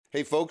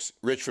Hey folks,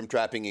 Rich from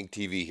Trapping Inc.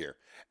 TV here,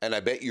 and I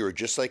bet you are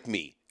just like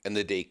me, and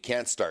the day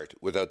can't start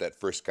without that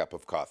first cup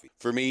of coffee.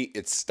 For me,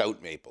 it's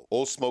Stout Maple,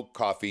 Old Smoke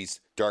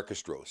Coffee's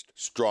darkest roast.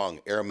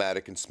 Strong,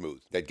 aromatic, and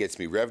smooth. That gets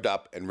me revved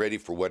up and ready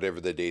for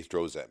whatever the day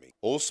throws at me.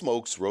 Old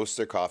Smokes roast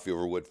their coffee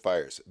over wood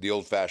fires, the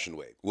old-fashioned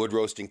way. Wood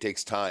roasting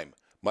takes time,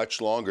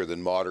 much longer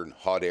than modern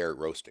hot air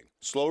roasting.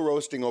 Slow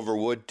roasting over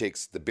wood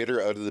takes the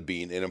bitter out of the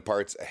bean and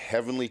imparts a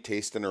heavenly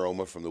taste and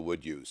aroma from the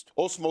wood used.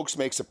 Old Smokes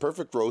makes a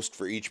perfect roast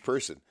for each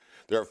person.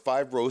 There are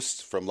 5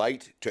 roasts from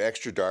light to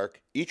extra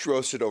dark, each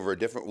roasted over a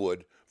different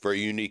wood for a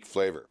unique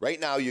flavor. Right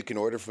now you can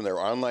order from their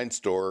online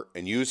store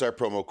and use our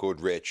promo code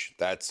RICH,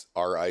 that's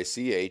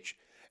R-I-C-H,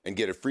 and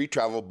get a free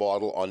travel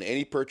bottle on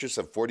any purchase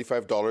of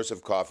 $45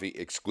 of coffee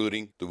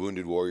excluding the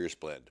Wounded Warriors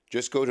blend.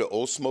 Just go to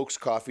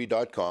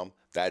oldsmokescoffee.com,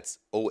 that's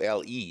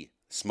O-L-E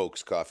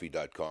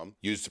smokescoffee.com,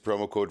 use the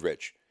promo code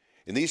RICH.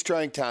 In these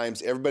trying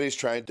times, everybody's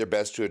trying their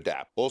best to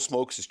adapt. Old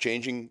Smokes is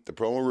changing the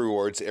promo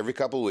rewards every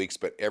couple of weeks,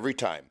 but every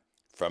time,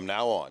 from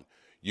now on,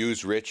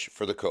 use RICH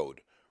for the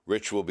code.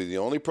 RICH will be the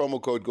only promo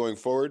code going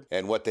forward,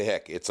 and what the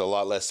heck, it's a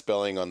lot less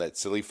spelling on that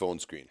silly phone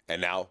screen.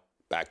 And now,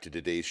 back to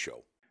today's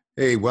show.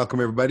 Hey,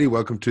 welcome everybody.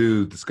 Welcome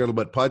to the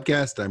Scuttlebutt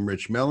Podcast. I'm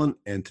Rich Mellon,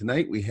 and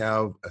tonight we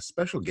have a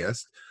special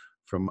guest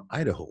from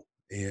Idaho.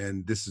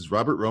 And this is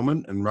Robert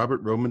Roman, and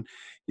Robert Roman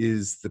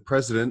is the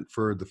president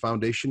for the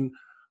Foundation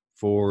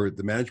for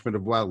the Management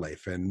of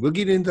Wildlife. And we'll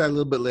get into that a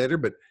little bit later,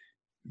 but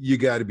you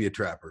got to be a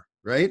trapper,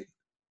 right?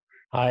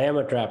 I am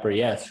a trapper,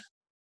 yes.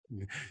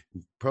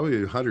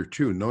 Probably a hunter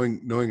too,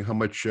 knowing how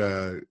much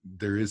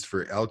there is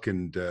for elk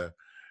and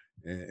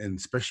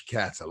especially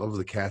cats. I love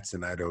the cats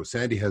in Idaho.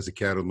 Sandy has a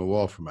cat on the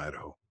wall from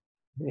Idaho.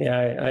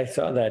 Yeah, I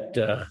saw that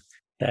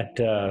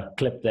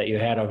clip that you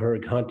had of her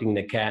hunting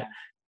the cat.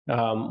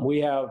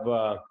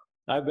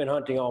 I've been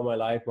hunting all my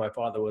life. My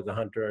father was a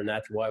hunter, and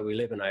that's why we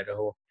live in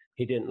Idaho.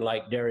 He didn't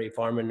like dairy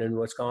farming in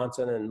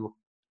Wisconsin and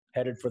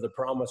headed for the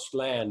promised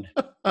land.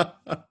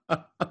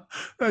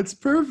 That's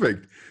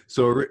perfect.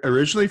 So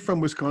originally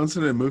from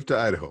Wisconsin and moved to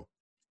Idaho.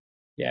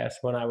 Yes,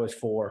 when I was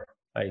 4,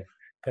 I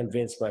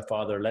convinced my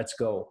father, let's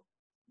go.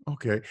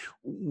 Okay.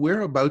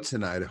 Whereabouts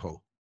in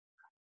Idaho?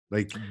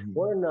 Like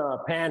we're in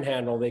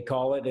Panhandle, they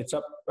call it. It's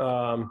up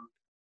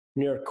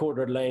near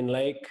Coeur d'Alene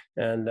Lake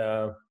and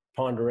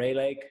Pend Oreille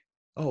Lake.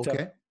 Oh,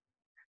 okay.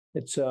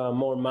 It's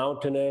more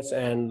mountainous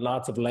and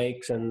lots of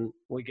lakes, and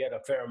we get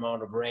a fair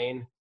amount of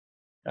rain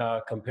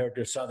compared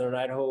to southern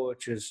Idaho,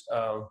 which is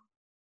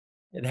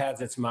it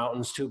has its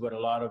mountains too, but a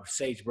lot of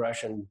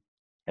sagebrush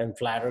and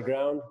flatter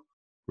ground.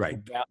 Right.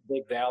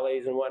 Big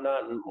valleys and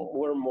whatnot. And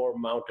we're more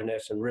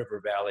mountainous and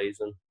river valleys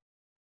and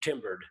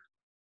timbered.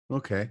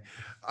 Okay.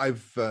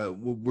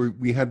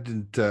 We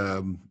had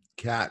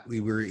cat. We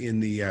were in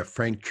the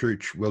Frank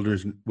Church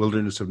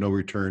Wilderness of No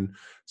Return.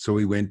 So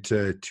we went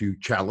to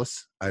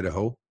Chalice,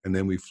 Idaho, and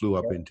then we flew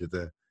up into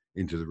the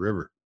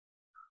river.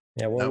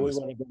 Yeah, when we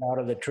want to get out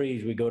of the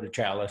trees, we go to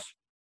Chalice.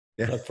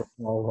 Yeah. Look for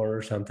pronghorn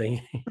or something.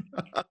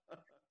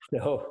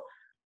 So,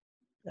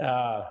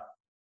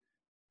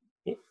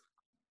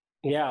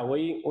 yeah,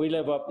 we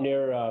live up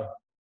near,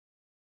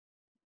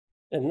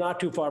 and not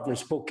too far from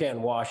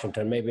Spokane,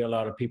 Washington. Maybe a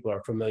lot of people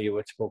are familiar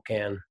with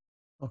Spokane.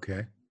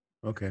 Okay.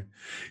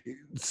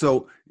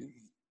 So,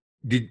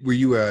 were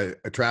you a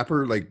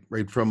trapper? Like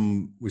right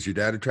from, was your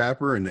dad a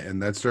trapper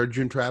and that started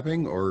you in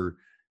trapping, or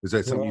is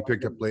that something you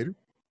picked up later?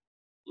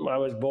 I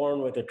was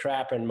born with a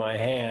trap in my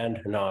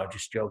hand. No,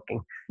 just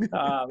joking.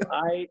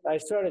 I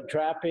started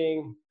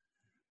trapping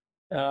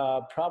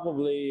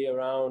probably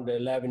around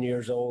 11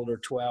 years old or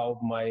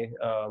 12. My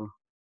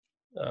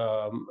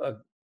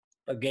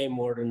a game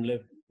warden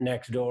lived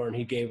next door, and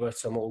he gave us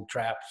some old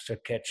traps to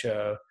catch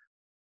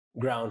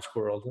ground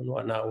squirrels and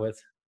whatnot with.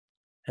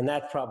 And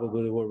that's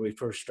probably where we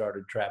first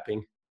started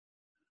trapping.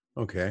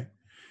 Okay.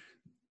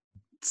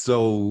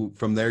 So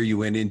from there you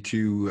went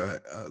into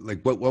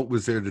like what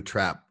was there to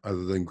trap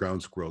other than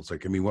ground squirrels?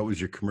 Like, I mean, what was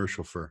your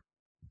commercial for?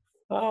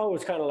 Oh, it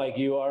was kind of like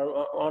you are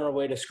on our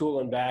way to school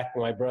and back.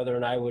 My brother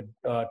and I would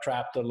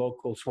trap the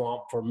local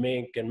swamp for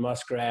mink and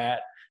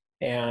muskrat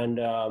and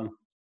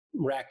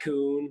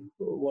raccoon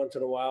once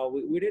in a while.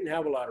 We didn't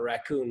have a lot of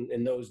raccoon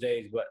in those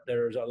days, but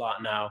there's a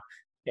lot now.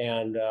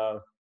 And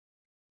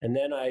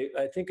then I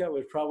think I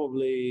was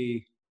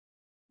probably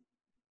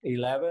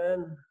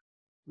 11,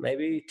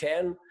 maybe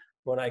 10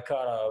 when I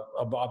caught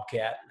a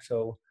bobcat.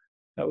 So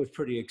that was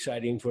pretty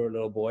exciting for a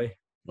little boy.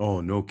 Oh,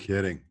 no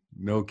kidding.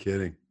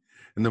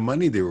 And the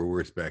money they were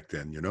worth back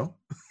then, you know?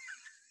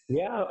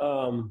 Yeah,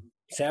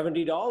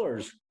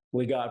 $70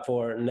 we got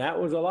for it, and that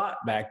was a lot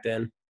back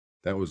then.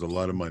 That was a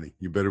lot of money.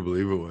 You better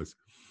believe it was.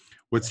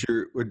 What's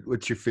your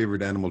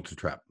favorite animal to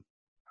trap?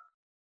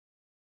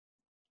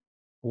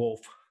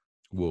 Wolf.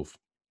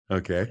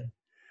 Okay.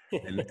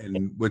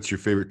 and what's your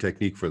favorite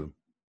technique for them?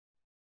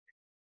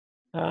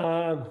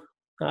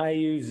 I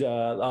use a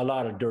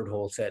lot of dirt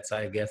hole sets,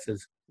 I guess,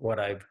 is what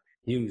I've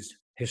used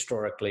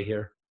historically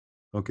here.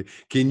 Okay.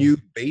 Can you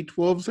bait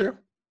wolves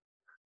there?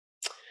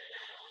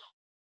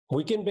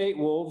 We can bait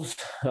wolves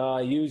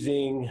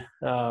using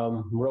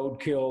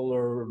roadkill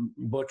or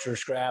butcher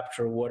scraps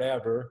or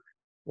whatever.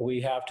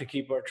 We have to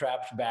keep our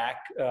traps back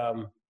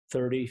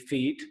 30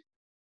 feet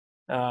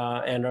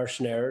and our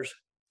snares,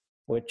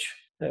 which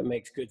that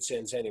makes good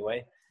sense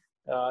anyway.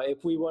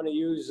 If we want to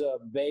use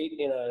bait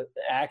in an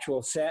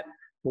actual set,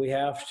 we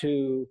have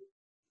to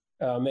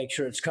make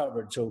sure it's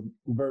covered so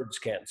birds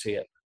can't see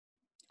it.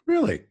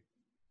 Really?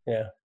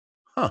 Yeah.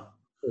 Huh.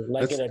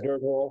 Like That's, in a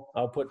dirt hole,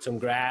 I'll put some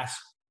grass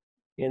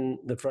in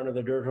the front of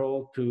the dirt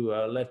hole to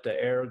let the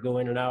air go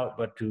in and out,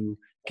 but to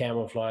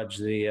camouflage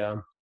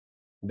the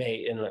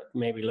bait, and it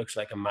maybe looks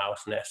like a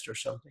mouse nest or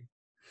something.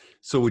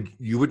 so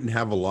you wouldn't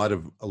have a lot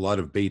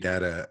of bait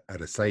at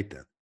a site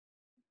then?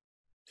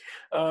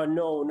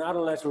 No, not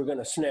unless we're going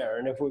to snare.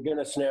 And if we're going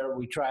to snare,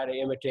 we try to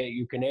imitate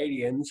you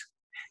Canadians,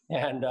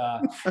 and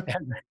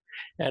and,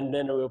 and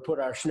then we'll put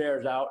our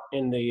snares out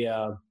in the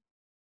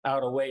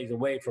out a ways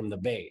away from the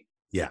bait.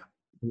 Yeah.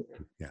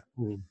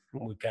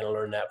 We kind of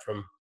learned that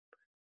from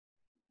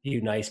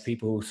you nice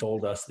people who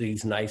sold us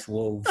these nice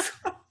wolves.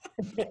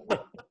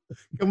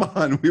 Come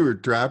on, we were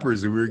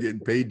trappers and we were getting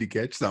paid to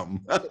catch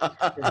something.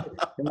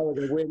 That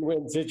was a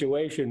win-win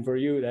situation for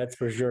you, that's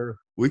for sure.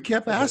 We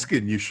kept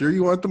asking, you sure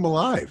you want them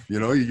alive?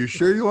 You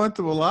sure you want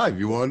them alive?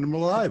 You want them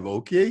alive,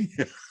 okay?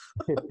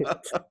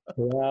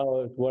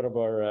 Well, it's one of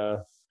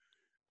our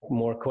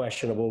more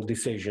questionable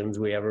decisions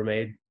we ever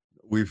made.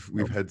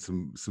 We've had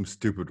some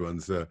stupid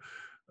ones.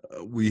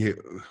 We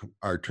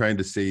are trying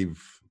to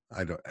save,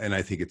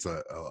 I think it's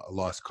a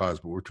lost cause,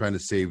 but we're trying to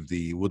save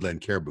the woodland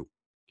caribou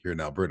here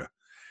in Alberta.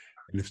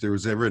 And if there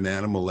was ever an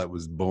animal that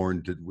was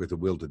born with a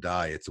will to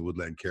die, it's a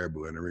woodland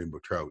caribou and a rainbow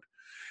trout.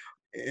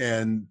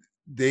 And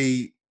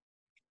they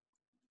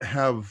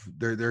have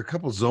there are a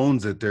couple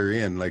zones that they're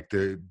in, like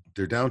they're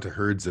down to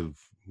herds of,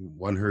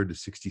 one herd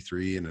is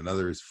 63 and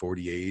another is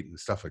 48 and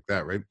stuff like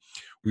that, right?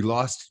 We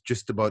lost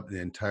just about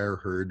the entire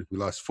herd. We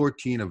lost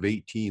 14 of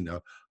 18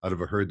 out of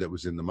a herd that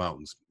was in the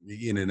mountains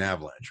in an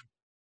avalanche.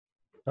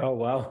 Oh,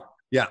 wow.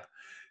 Yeah.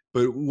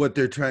 But what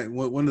they're trying,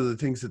 one of the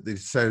things that they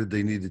decided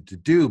they needed to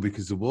do,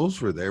 because the wolves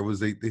were there, was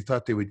they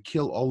thought they would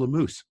kill all the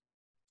moose.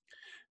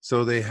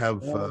 So they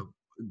have,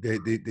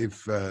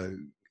 they've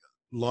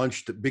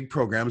launched big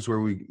programs where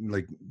we,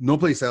 like no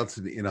place else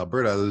in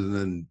Alberta other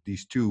than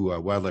these two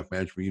wildlife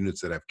management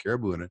units that have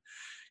caribou in it,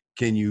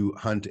 can you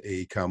hunt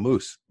a cow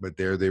moose. But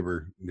there they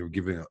were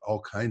giving all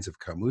kinds of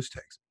cow moose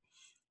tags.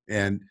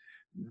 And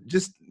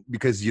just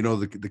because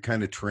the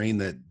kind of terrain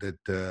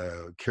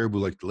that caribou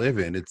like to live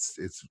in, it's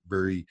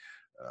very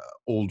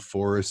old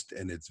forest,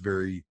 and it's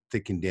very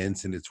thick and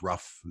dense, and it's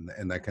rough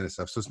and that kind of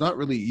stuff. So it's not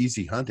really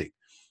easy hunting.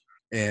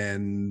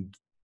 And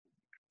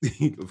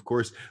of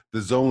course,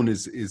 the zone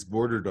is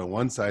bordered on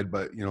one side,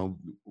 but you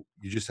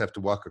just have to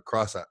walk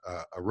across a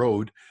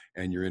road,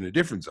 and you're in a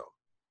different zone.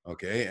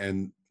 Okay,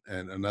 and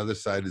another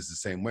side is the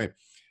same way.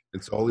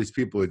 And so all these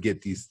people would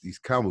get these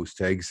cow moose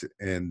tags,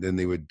 and then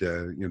they would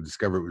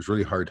discover it was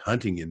really hard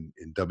hunting in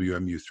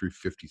WMU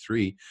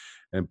 353,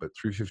 but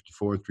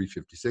 354 and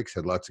 356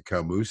 had lots of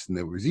cow moose, and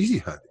it was easy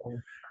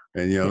hunting.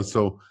 And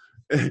so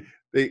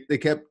they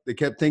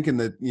kept thinking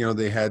that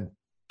they had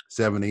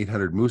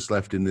 700-800 moose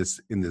left in this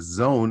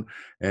zone,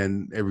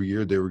 and every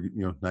year they were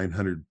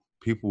 900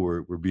 people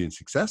were being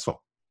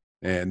successful,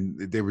 and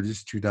they were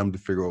just too dumb to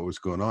figure out what was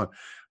going on.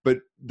 But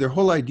their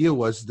whole idea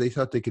was they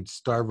thought they could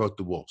starve out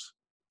the wolves.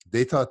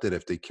 They thought that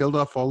if they killed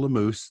off all the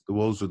moose, the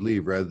wolves would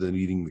leave rather than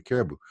eating the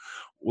caribou.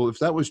 Well, if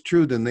that was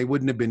true, then they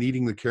wouldn't have been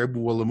eating the caribou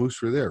while the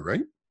moose were there,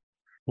 right?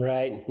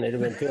 Right. They'd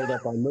have been filled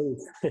up on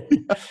moose.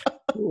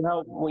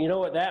 Well, you know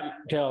what that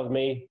tells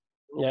me?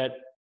 That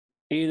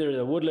either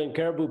the woodland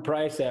caribou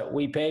price that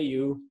we pay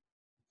you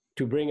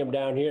to bring them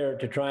down here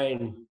to try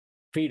and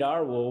feed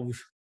our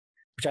wolves,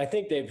 which I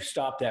think they've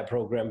stopped that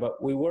program,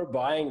 but we were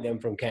buying them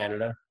from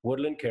Canada,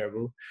 woodland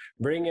caribou,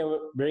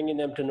 bringing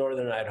them to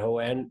northern Idaho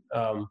and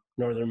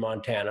northern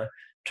Montana,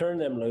 turn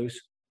them loose,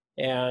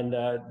 and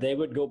they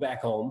would go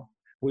back home.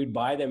 We'd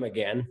buy them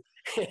again.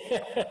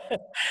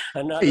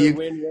 Another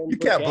win-win.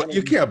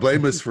 You can't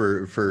blame us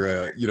for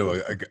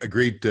a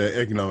great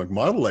economic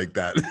model like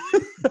that.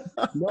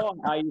 No,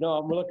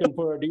 I'm looking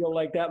for a deal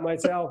like that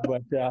myself,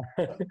 but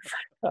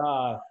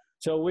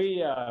so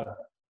we.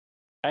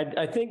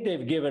 I think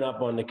they've given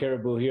up on the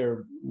caribou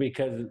here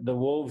because the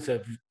wolves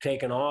have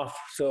taken off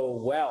so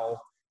well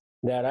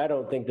that I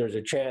don't think there's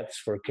a chance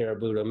for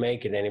caribou to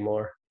make it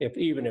anymore,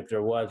 even if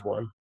there was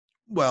one.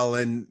 Well,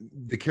 and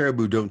the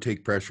caribou don't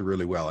take pressure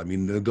really well. I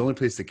mean, the only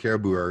place the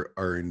caribou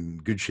are in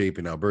good shape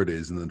in Alberta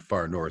is in the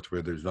far north,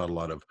 where there's not a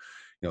lot of,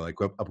 like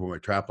up on my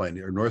trap line,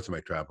 or north of my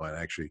trap line,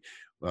 actually.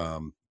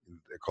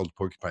 They're called the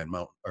Porcupine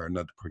Mountain, or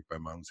not the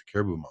Porcupine Mountains, the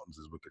Caribou Mountains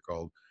is what they're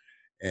called.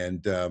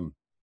 And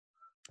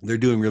they're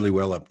doing really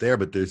well up there,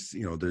 but there's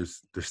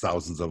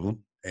thousands of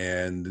them,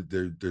 and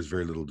there's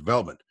very little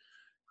development.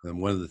 And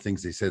one of the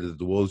things they said that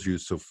the wolves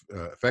use so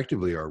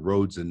effectively are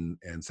roads and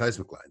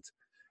seismic lines,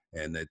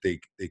 and that they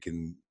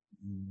can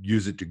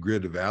use it to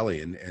grid a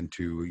valley and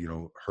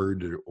to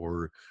herd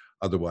or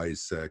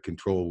otherwise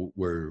control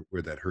where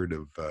that herd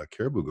of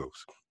caribou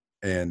goes.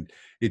 and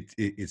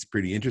it's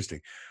pretty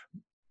interesting.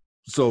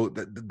 So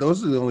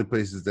those are the only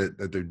places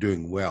that they're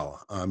doing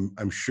well.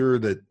 I'm sure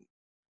that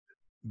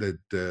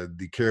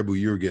the caribou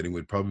you're getting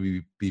would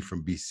probably be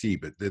from BC,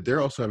 but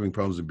they're also having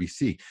problems in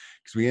BC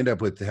because we end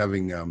up with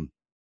having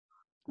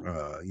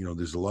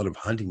there's a lot of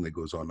hunting that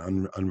goes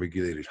on,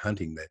 unregulated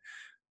hunting that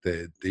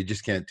they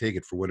just can't take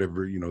it for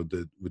whatever,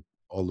 with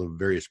all the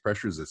various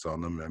pressures that's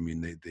on them. I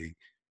mean, they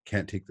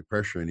can't take the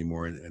pressure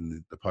anymore,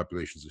 and the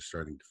populations are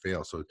starting to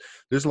fail. So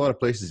there's a lot of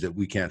places that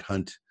we can't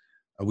hunt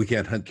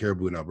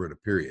caribou in Alberta,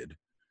 period.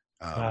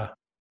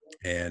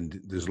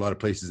 And there's a lot of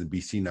places in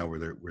BC now where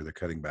they're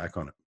cutting back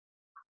on it.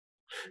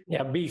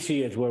 Yeah,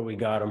 BC is where we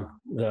got them,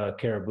 the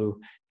caribou.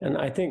 And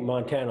I think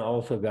Montana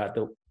also got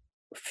the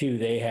few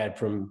they had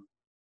from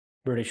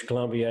British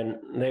Columbia,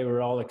 and they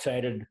were all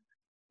excited.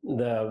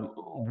 The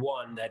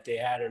one that they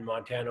had in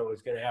Montana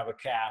was going to have a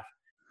calf,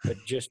 but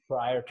just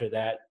prior to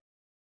that,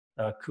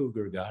 a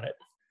cougar got it.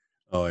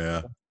 Oh,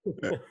 yeah.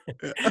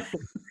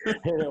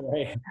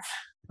 Anyway,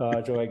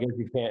 so I guess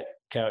you can't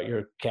count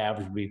your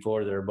calves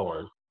before they're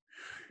born.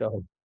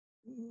 So,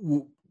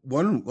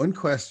 one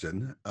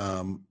question.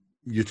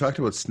 You talked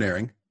about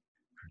snaring.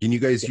 Can you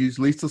guys use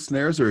lethal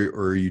snares, or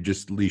are you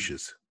just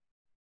leashes?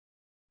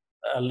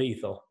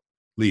 Lethal.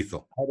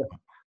 Lethal.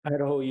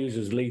 Idaho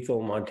uses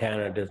lethal.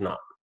 Montana does not.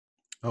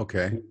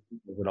 Okay.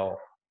 At all.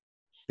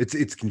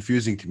 It's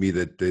confusing to me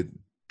that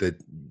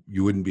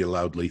you wouldn't be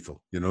allowed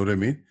lethal. You know what I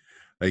mean?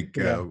 Like,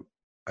 yeah.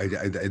 I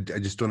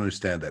just don't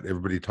understand that.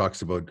 Everybody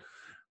talks about,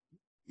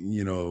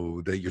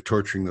 that you're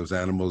torturing those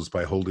animals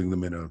by holding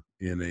them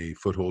in a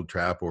foothold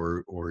trap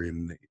or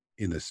in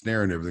a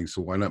snare and everything.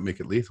 So why not make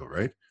it lethal,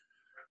 right?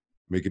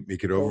 Make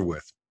it over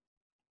with.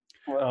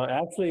 Well,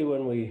 actually,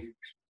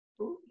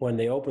 when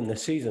they opened the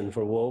season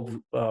for wolves,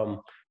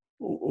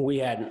 we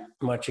hadn't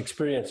much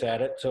experience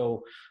at it.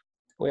 So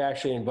we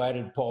actually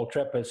invited Paul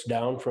Treppis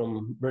down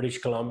from British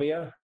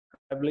Columbia,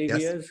 I believe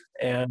he is.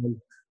 And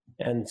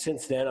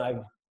since then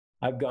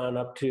I've gone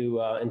up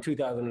to, in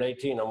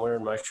 2018, I'm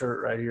wearing my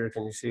shirt right here.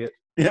 Can you see it?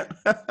 Yeah.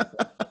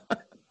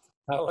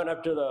 I went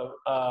up to the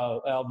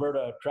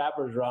Alberta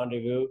Trappers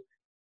Rendezvous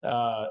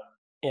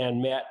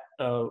and met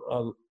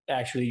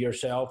actually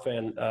yourself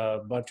and a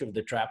bunch of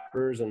the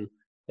trappers, and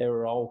they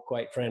were all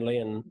quite friendly.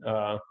 And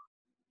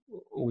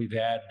we've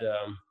had...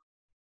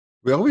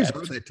 we always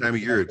go that time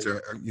of year. It's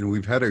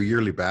we've had our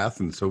yearly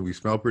bath, and so we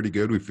smell pretty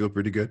good. We feel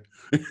pretty good.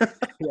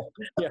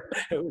 yeah.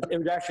 It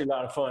was actually a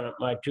lot of fun.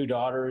 My two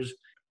daughters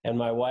and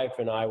my wife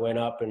and I went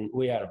up, and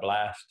we had a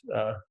blast.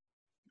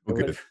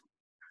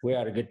 We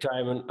had a good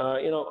time,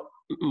 and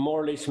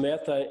Morley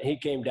Smith, he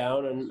came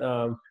down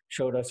and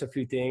showed us a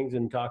few things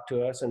and talked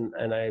to us,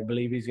 and I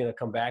believe he's going to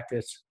come back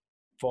this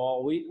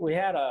fall. We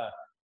had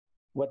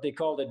what they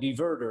called a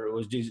diverter. It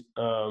was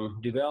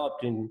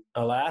developed in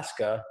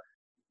Alaska.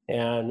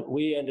 And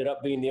we ended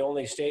up being the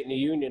only state in the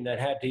union that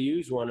had to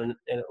use one. And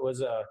it was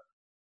a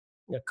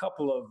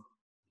couple of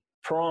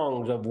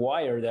prongs of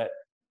wire that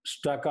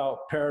stuck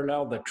out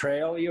parallel the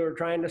trail you were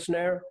trying to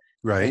snare.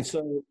 Right.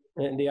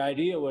 And the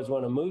idea was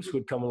when a moose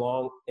would come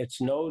along,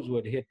 its nose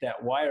would hit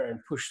that wire and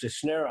push the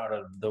snare out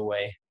of the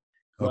way.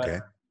 Okay.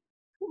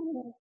 But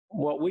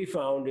what we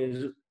found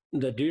is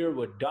the deer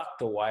would duck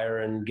the wire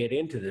and get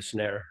into the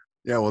snare.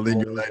 Yeah, well, then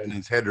you're letting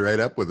his head right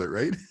up with it,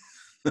 right?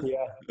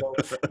 Yeah.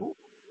 So,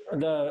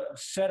 the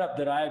setup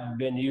that I've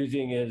been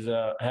using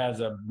has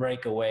a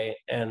breakaway,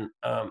 and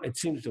it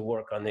seems to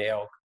work on the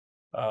elk.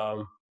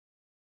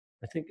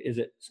 I think, is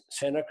it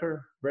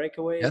Seneca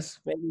breakaway? Yes.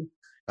 Maybe.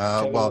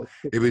 Well,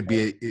 it would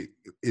be.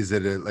 Is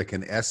it like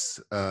an S?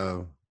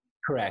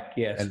 Correct.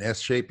 Yes. An S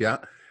shape. Yeah.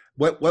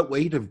 What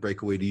weight of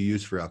breakaway do you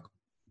use for elk?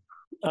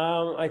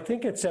 I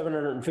think it's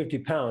 750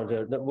 pounds.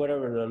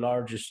 Whatever the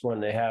largest one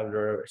they have,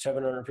 they're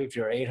 750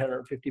 or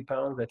 850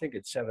 pounds. I think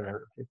it's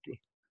 750.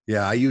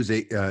 Yeah, I use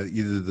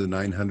either the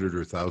 900 or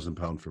 1,000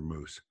 pound for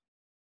moose.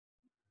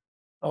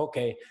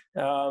 Okay.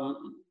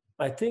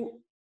 I think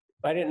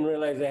I didn't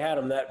realize they had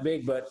them that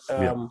big, but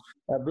I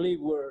believe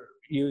we're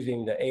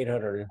using the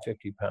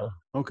 850 pound.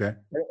 Okay.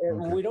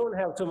 And we don't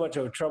have so much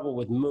of a trouble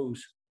with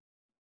moose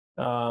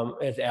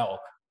as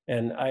elk.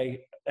 And I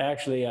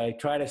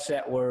try to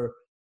set where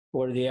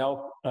the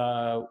elk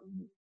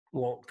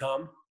won't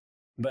come,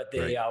 but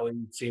they always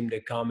seem to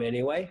come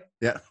anyway.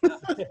 Yeah.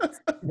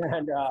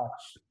 And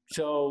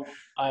so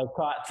I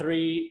caught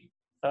 3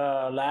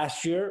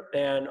 last year,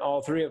 and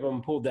all 3 of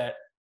them pulled that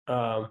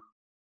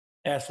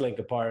S-link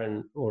apart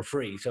and were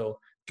free. So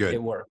good.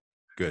 It worked.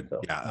 Good. So,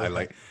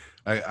 yeah,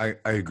 I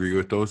agree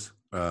with those.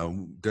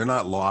 They're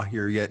not law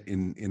here yet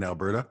in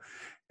Alberta,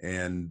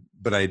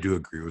 but I do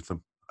agree with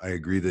them. I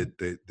agree that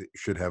they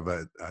should have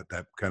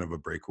that kind of a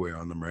breakaway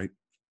on them, right?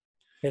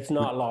 It's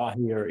not law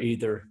here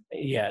either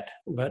yet,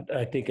 but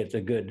I think it's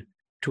a good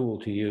tool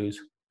to use.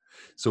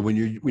 So when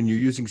you're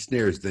using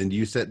snares, then do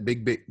you set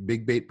big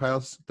bait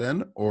piles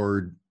then,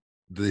 or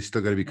do they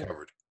still got to be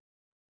covered?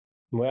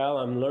 Well,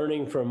 I'm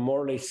learning from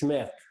Morley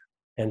Smith,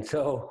 and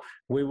so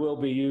we will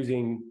be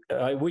using.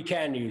 We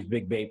can use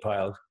big bait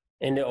piles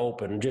in the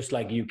open, just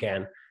like you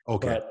can.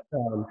 Okay.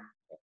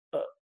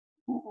 But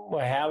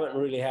I haven't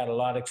really had a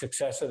lot of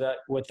success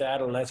with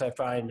that unless I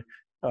find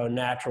a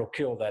natural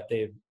kill that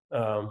they've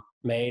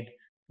made.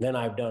 Then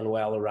I've done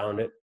well around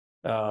it.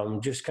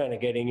 Just kind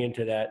of getting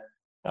into that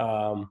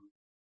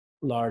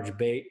large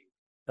bait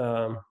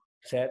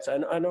sets.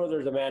 I know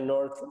there's a man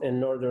in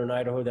northern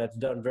Idaho that's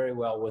done very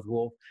well with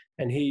wolf,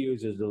 and he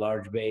uses the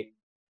large bait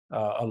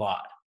a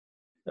lot.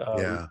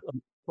 Yeah.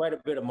 Quite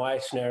a bit of my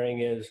snaring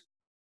is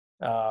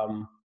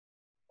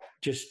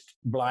just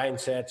blind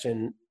sets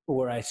and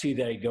where I see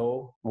they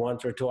go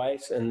once or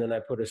twice, and then I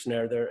put a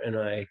snare there and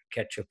I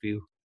catch a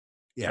few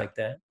like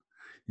that.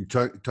 You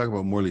talk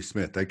about Morley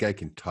Smith. That guy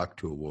can talk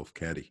to a wolf,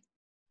 can't he?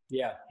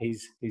 Yeah,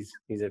 he's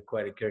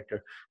quite a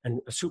character and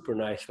a super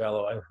nice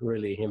fellow. I'm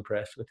really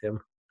impressed with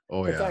him.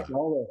 Oh, in fact,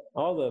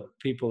 all the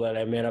people that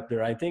I met up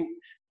there, I think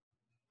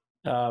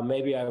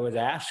maybe I was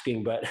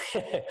asking, but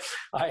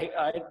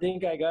I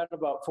think I got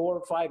about 4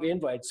 or 5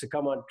 invites to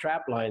come on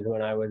trap lines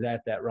when I was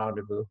at that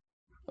rendezvous.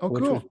 Oh,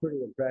 which cool. was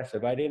pretty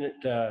impressive. I didn't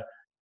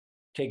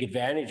take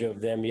advantage of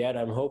them yet.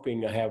 I'm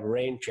hoping to have a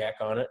rain check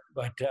on it.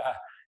 But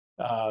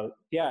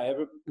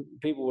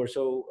people were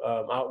so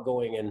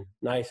outgoing and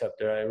nice up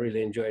there. I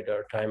really enjoyed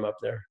our time up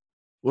there.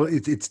 Well,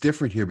 it's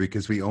different here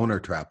because we own our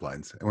trap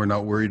lines and we're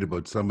not worried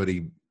about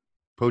somebody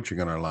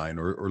poaching on our line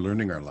or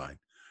learning our line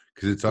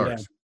because it's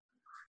ours.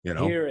 You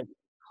know, here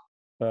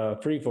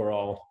it's free for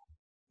all.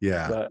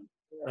 Yeah. But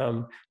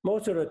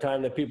most of the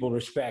time, the people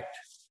respect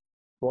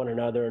one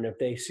another, and if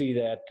they see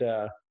that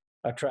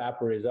a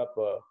trapper is up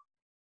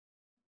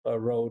a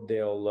road,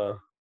 they'll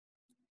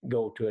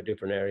go to a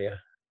different area.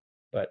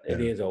 But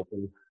it is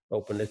open.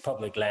 It's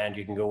public land.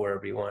 You can go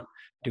wherever you want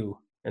to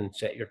and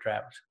set your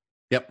traps.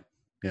 Yep.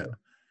 Yeah.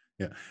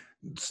 Yeah.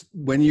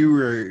 When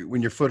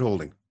you're foot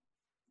holding,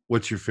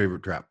 what's your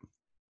favorite trap?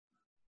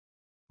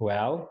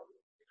 Well,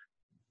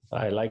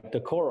 I like the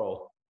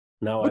coral.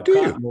 Now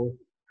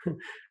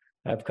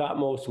I've caught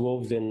most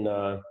wolves in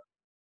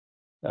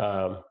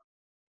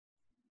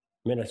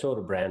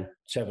Minnesota brand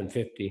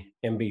 750,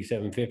 MB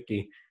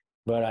 750,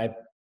 but I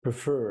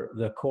prefer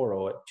the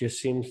Coro. It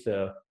just seems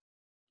to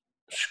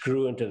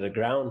screw into the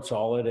ground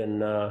solid,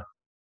 and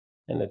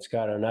it's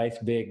got a nice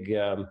big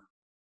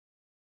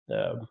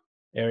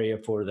area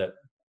for the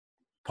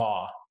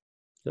paw,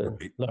 the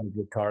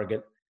larger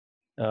target.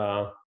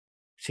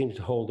 Seems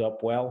to hold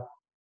up well,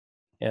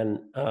 and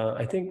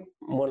I think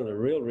one of the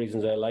real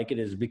reasons I like it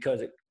is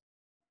because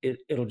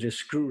it'll just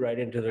screw right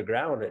into the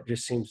ground. It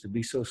just seems to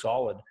be so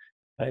solid.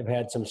 I've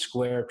had some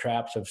square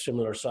traps of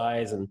similar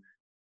size, and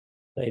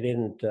they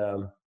didn't,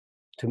 to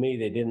me,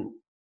 they didn't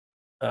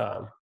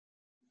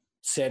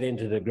set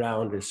into the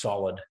ground as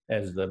solid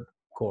as the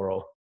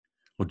Coro.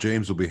 Well,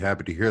 James will be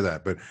happy to hear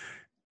that. But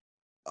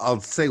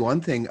I'll say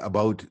one thing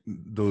about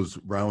those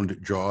round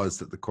jaws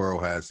that the Coro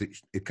has.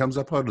 It comes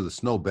up out of the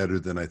snow better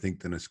than I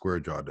think than a square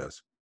jaw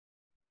does.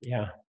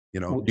 Yeah. You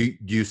know, do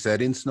you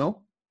set in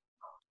snow?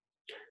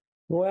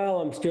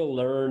 Well, I'm still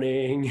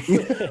learning.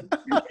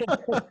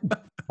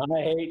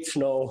 I hate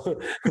snow,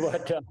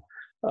 but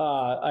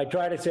I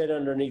try to sit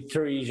underneath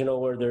trees, you know,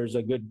 where there's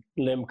a good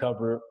limb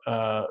cover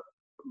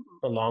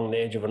along the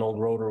edge of an old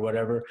road or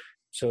whatever,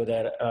 so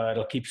that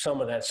it'll keep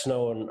some of that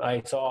snow and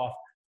ice off.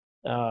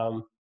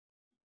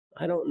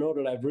 I don't know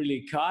that I've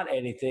really caught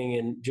anything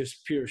in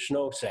just pure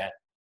snow set.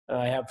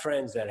 I have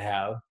friends that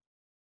have,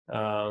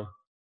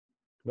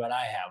 but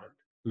I haven't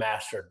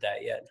mastered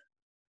that yet.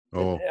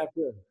 Oh.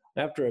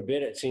 After a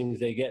bit, it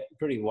seems they get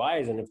pretty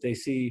wise, and if they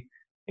see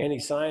any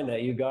sign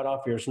that you got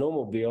off your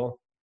snowmobile,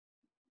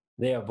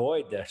 they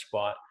avoid that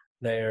spot,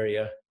 the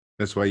area.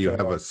 That's why you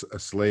have a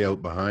sleigh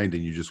out behind,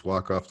 and you just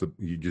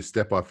you just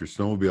step off your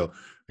snowmobile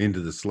into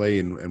the sleigh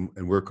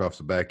and work off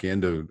the back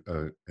end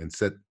and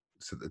set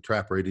the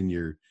trap right in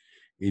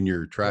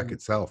your track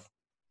itself.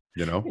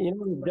 You know,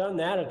 we've done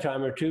that a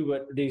time or two,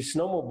 but these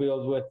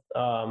snowmobiles with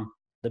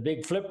the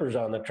big flippers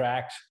on the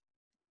tracks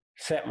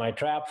set my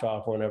traps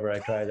off whenever I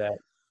try that.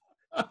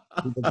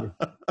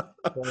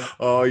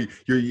 Oh,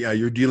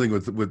 you're dealing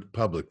with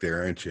public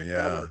there, aren't you?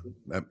 Yeah,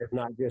 it's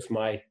not just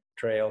my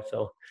trail.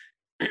 So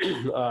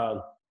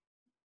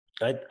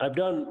I've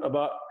done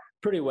about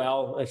pretty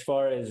well as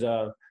far as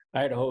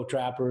Idaho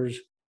trappers.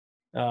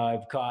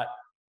 I've caught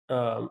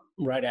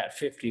right at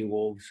 50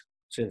 wolves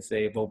since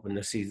they've opened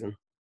the season.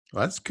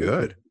 Well, that's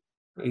good.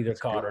 Either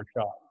caught or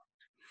shot.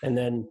 And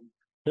then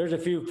there's a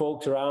few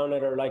folks around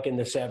that are like in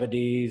the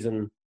 70s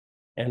and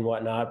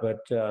whatnot, but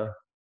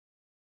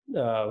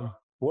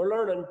we're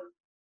learning.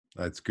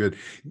 That's good.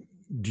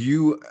 Do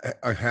you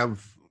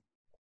have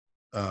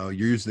you're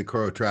using the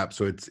Coro trap,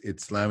 so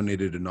it's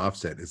laminated and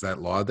offset. Is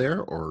that law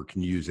there, or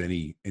can you use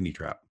any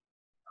trap?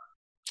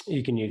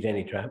 You can use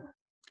any trap.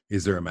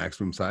 Is there a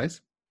maximum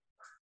size?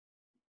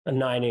 A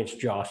 9-inch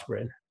jaw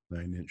spread.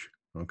 9-inch.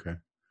 Okay.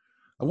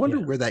 I wonder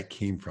where that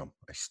came from.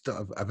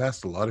 I've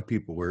asked a lot of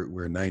people where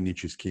 9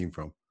 inches came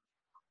from.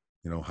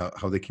 You know,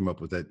 how they came up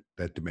with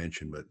that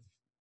dimension, but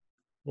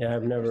yeah,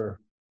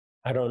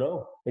 I don't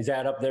know. Is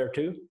that up there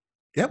too?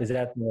 Yep. Is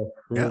that the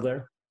rule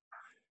there?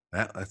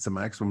 That's the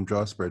maximum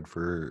jaw spread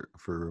for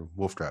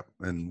wolf trap,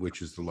 and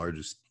which is the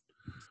largest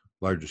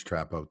largest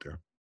trap out there.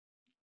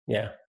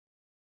 Yeah.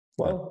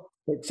 Well,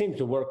 it seems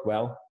to work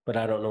well, but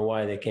I don't know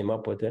why they came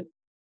up with it.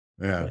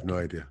 Yeah, I have But no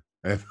idea.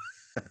 I have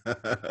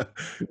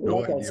no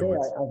like I idea say,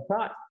 what's. I've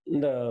caught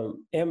the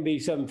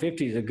MB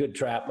 750 is a good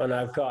trap, and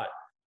I've caught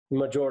the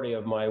majority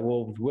of my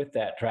wolves with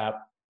that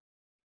trap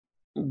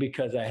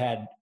because I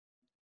had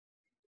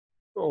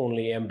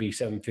only MB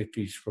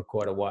 750s for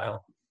quite a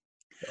while.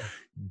 So,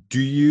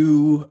 Do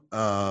you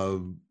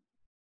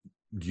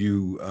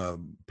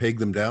peg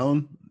them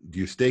down? Do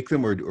you stake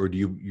them, or do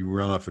you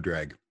run off a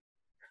drag?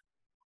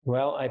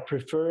 well, I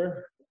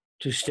prefer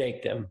to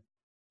stake them.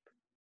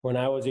 When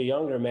I was a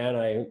younger man,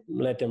 I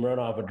let them run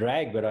off a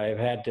drag, but I've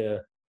had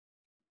to.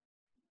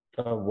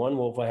 One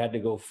wolf, I had to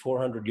go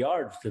 400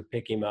 yards to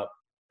pick him up,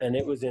 and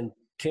it was in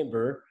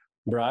timber,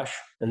 brush,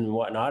 and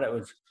whatnot. I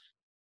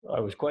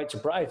was quite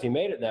surprised he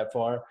made it that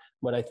far,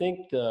 but I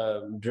think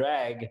the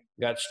drag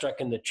got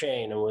stuck in the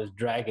chain and was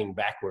dragging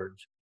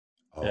backwards.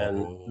 And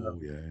Oh,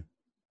 yeah.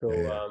 so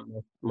Yeah.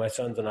 my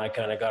sons and I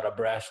kind of got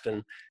abreast,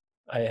 and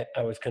I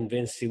was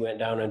convinced he went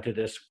down into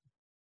this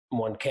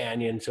one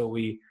canyon. So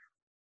we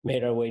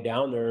made our way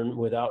down there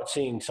without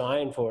seeing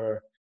sign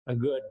for a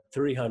good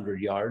 300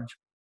 yards.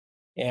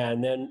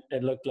 And then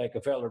it looked like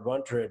a feller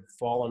bunter had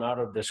fallen out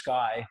of the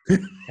sky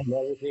and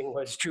everything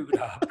was chewed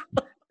up.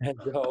 And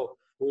so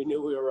we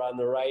knew we were on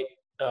the right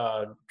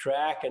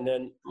track. And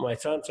then my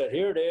son said,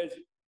 "Here it is."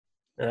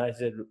 And I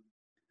said,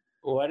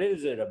 "What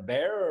is it, a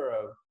bear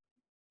or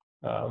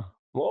a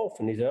wolf?"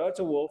 And he said, "Oh, it's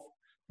a wolf."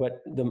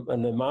 But the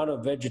amount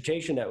of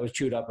vegetation that was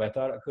chewed up, I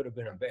thought it could have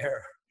been a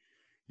bear.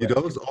 You'd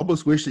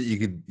almost wish that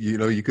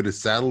you could have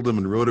saddled him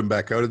and rode him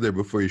back out of there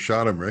before you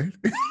shot him, right?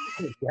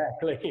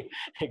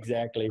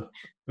 Exactly.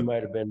 It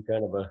might have been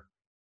kind of a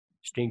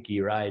stinky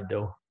ride,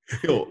 though.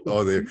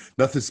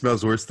 Nothing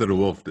smells worse than a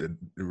wolf,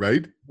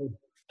 right?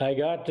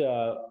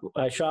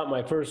 I shot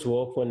my first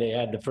wolf when they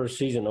had the first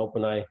season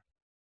open. I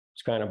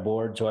was kind of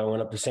bored, so I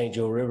went up to St.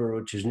 Joe River,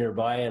 which is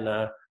nearby,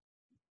 and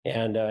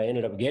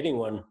ended up getting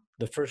one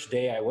the first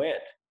day I went,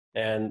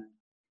 and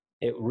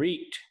it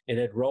reeked. It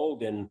had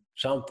rolled in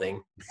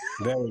something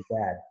very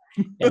bad,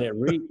 and it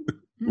reeked.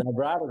 And I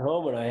brought it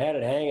home, and I had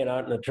it hanging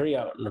out in a tree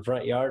out in the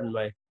front yard. And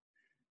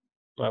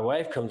my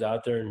wife comes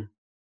out there, and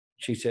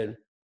she said,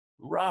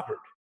 "Robert,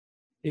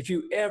 if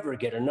you ever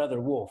get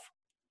another wolf,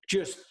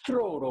 just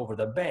throw it over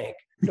the bank.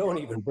 Don't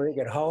even bring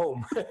it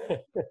home."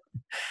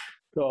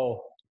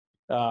 So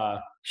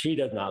she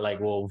does not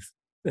like wolves.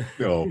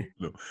 No.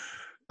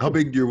 How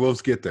big do your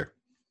wolves get there?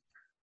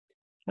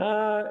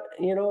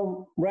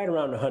 Right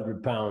around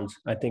 100 pounds,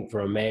 I think,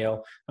 for a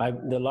male.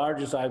 The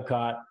largest I've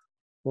caught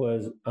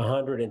was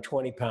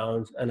 120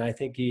 pounds, and I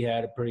think he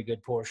had a pretty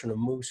good portion of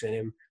moose in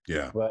him.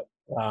 Yeah. But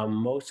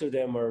most of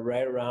them are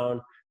right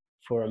around,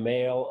 for a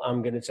male,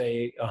 I'm going to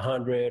say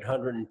 100,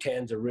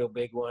 110 is a real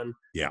big one.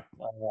 Yeah.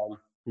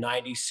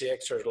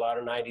 96, there's a lot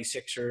of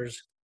 96ers.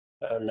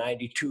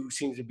 92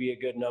 seems to be a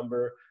good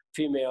number.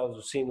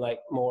 Females seem like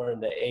more in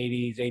the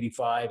 80s,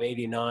 85,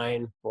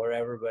 89,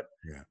 wherever. But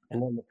yeah.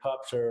 And then the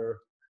pups are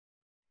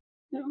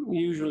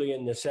usually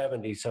in the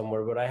 70s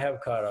somewhere. But I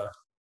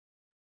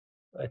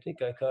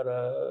think I caught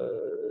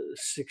a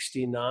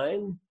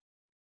 69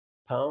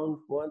 pound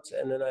once,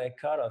 and then I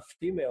caught a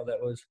female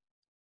that was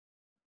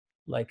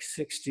like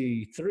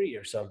 63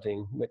 or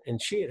something.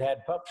 And she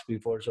had pups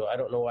before, so I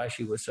don't know why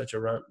she was such a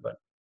runt. But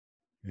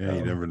yeah,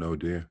 you never know,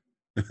 do you?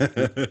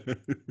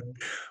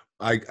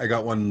 I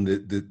got one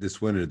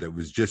this winter that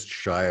was just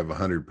shy of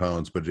 100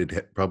 pounds, but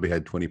it probably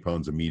had 20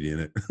 pounds of meat in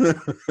it.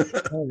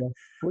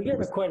 We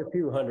get quite a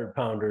few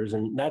 100-pounders,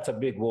 and that's a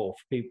big wolf,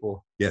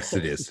 people. Yes,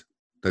 it is.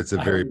 That's a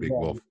very big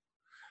wolf.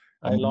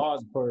 I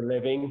log for a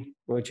living,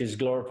 which is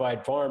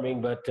glorified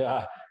farming. But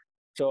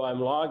so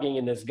I'm logging,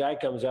 and this guy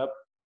comes up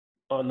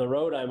on the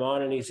road I'm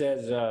on, and he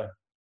says,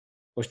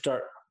 we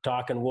start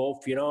talking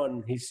wolf,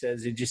 and he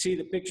says, "Did you see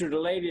the picture of the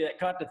lady that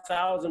caught the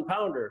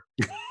 1,000-pounder?"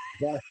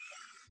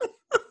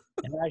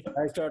 And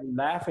I started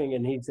laughing,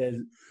 and he says,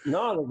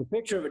 "No, there's a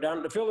picture of it down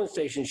at the filling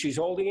station. She's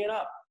holding it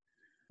up."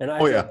 And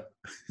I said,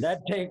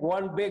 "That'd take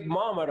one big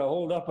mama to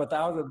hold up a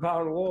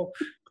 1,000-pound wolf."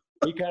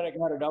 He kind of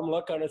got a dumb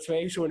look on his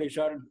face when he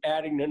started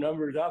adding the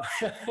numbers up.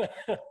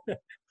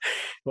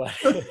 But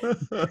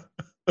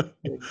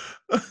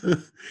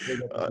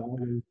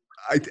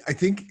I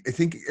think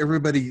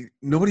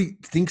nobody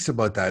thinks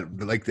about that,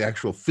 like the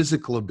actual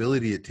physical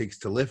ability it takes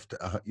to lift.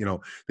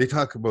 They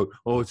talk about,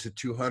 it's a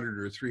 200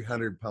 or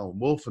 300-pound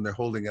wolf, and they're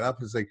holding it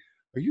up. It's like,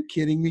 are you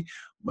kidding me?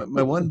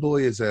 My one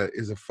boy is a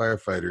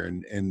firefighter,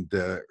 and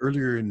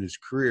earlier in his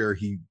career,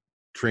 he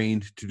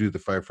trained to do the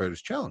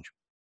Firefighters Challenge.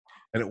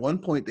 And at one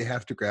point, they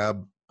have to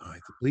grab, I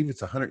believe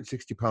it's a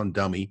 160-pound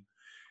dummy,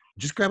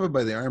 just grab it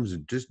by the arms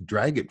and just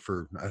drag it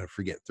for, I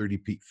forget, 30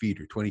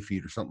 feet or 20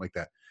 feet or something like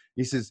that.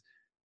 He says,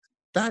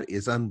 that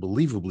is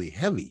unbelievably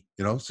heavy,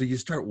 so you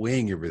start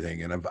weighing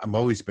everything. And I've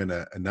always been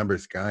a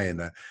numbers guy.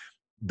 And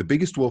the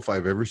biggest wolf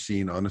I've ever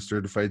seen on a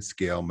certified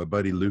scale, my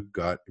buddy Luke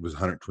got, it was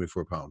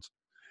 124 pounds.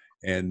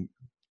 And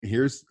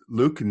here's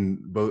Luke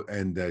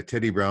and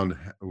Teddy Brown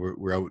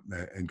were out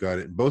and got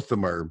it. Both of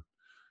them are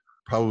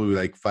probably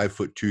like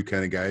 5'2"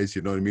 kind of guys.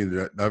 You know what I mean?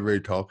 They're not very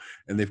tall,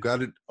 and they've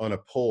got it on a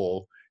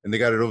pole, and they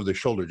got it over their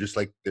shoulder, just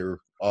like they're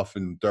off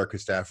in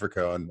darkest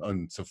Africa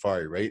on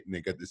safari, right? And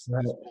they got this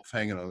wolf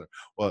hanging on there.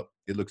 Well,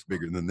 it looks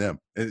bigger than them.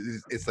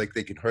 It's like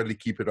they can hardly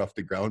keep it off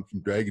the ground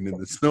from dragging in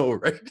the snow,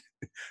 right?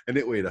 And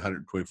it weighed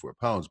 124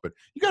 pounds. But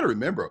you got to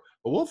remember,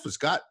 a wolf has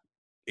got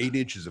 8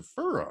 inches of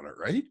fur on it,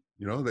 right?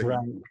 You know,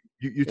 that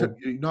you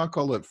knock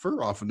all that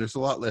fur off, and there's a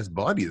lot less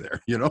body there.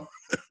 You know.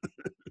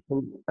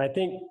 I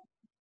think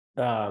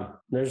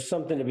there's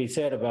something to be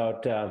said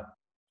about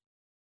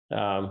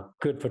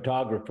good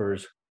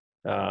photographers.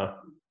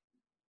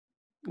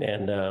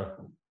 And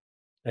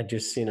I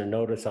just seen a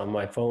notice on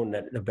my phone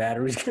that the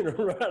battery's going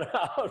to run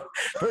out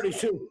pretty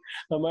soon.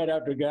 I might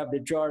have to grab the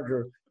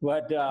charger,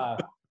 but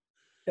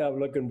I'm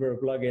looking for a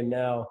plug-in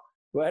now.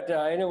 But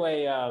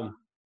anyway,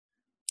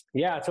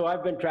 yeah, so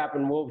I've been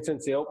trapping wolves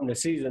since they opened the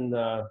season.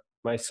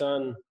 My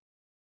son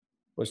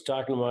was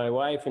talking to my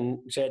wife and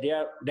said,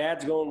 yeah,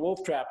 Dad's going wolf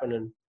trapping,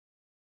 and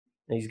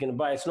he's going to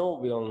buy a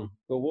snowmobile and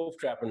go wolf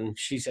trapping. And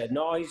she said,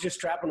 no, he's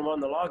just trapping them on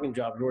the logging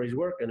jobs where he's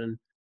working. And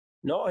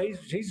no,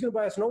 he's going to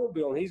buy a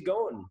snowmobile, and he's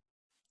going.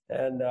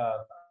 And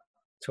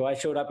so I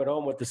showed up at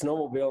home with the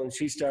snowmobile, and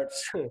she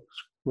starts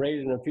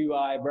raising a few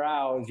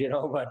eyebrows, you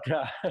know. But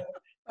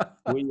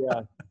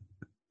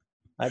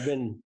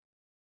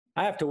I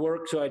have to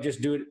work, so I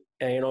just do it.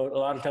 And, you know, a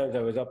lot of times I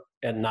was up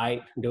at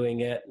night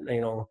doing it,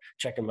 you know,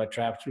 checking my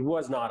traps. It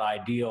was not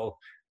ideal.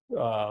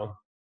 I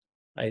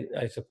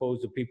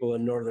suppose the people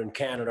in northern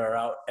Canada are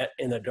out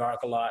in the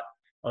dark a lot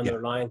on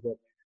their lines, but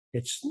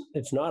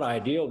it's not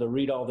ideal to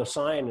read all the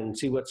sign and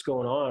see what's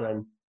going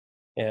on,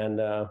 and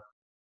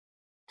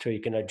so you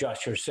can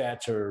adjust your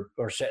sets or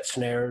set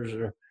snares,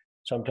 or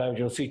sometimes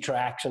you'll see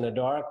tracks in the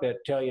dark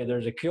that tell you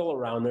there's a kill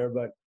around there,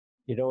 but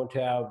you don't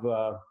have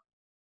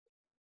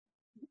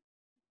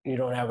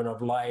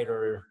enough light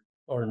or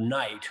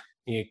night.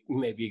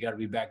 Maybe you got to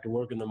be back to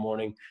work in the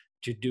morning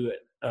to do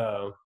it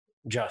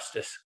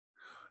justice.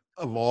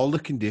 Of all the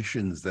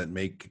conditions that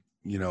make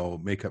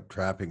up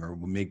trapping or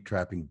make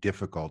trapping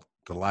difficult,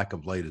 the lack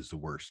of light is the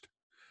worst.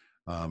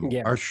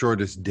 Our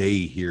shortest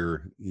day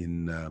here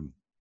in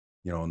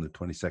on the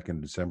 22nd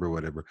of December,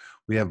 whatever,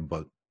 we have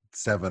about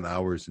 7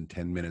 hours and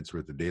 10 minutes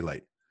worth of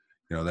daylight.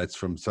 You know, that's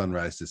from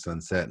sunrise to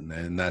sunset,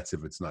 and that's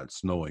if it's not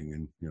snowing.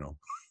 And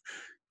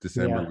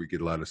December we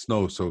get a lot of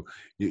snow, so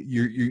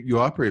you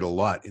operate a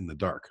lot in the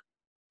dark.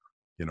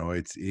 You know,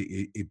 it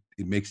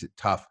makes it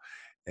tough.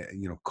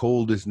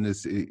 Cold isn't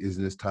as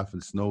tough,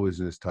 and snow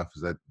isn't as tough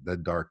as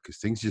that dark, because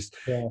things just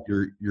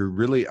you're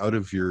really out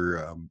of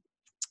your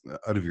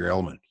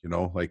element. You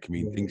know, like, I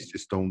mean, things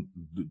just don't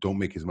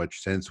make as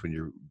much sense when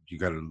you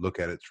got to look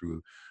at it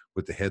through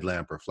with the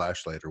headlamp or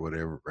flashlight or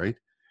whatever, right?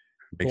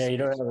 You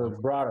don't have a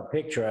broader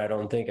picture. I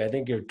don't think. I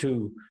think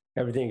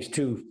everything's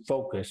too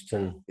focused,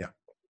 and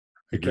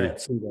you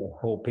can't see the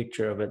whole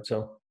picture of it.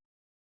 So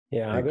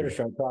I better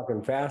start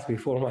talking fast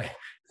before my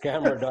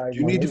camera dies.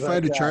 Do you need to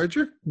find a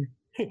charger?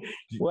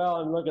 Well,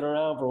 I'm looking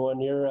around for one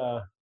here,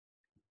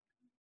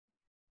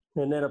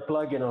 and then a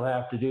plug-in will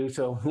have to do.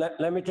 So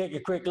let me take a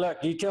quick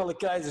look. You tell the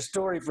guys a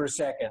story for a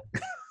second.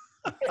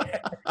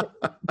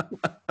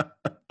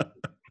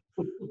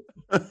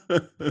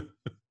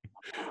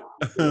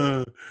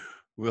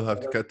 We'll have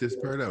to cut this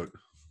part out.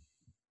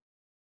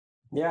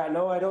 Yeah,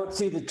 no, I don't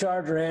see the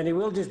charger, Andy.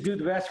 We'll just do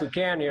the best we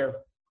can here.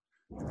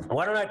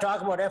 Why don't I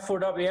talk about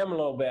F4WM a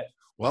little bit?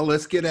 Well,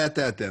 let's get at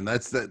that then.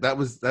 That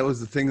was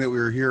the thing that we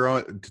were here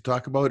on to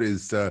talk about,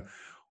 is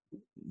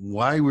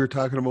why we're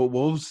talking about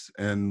wolves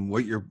and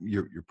what your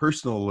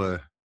personal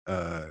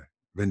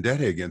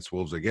vendetta against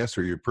wolves, I guess,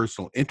 or your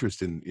personal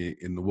interest in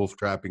the wolf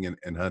trapping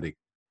and hunting.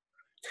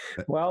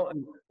 Well,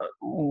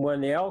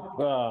 when the elk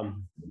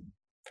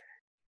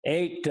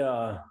ate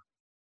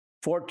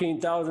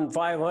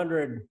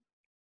 14,500,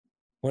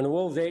 when the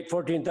wolves ate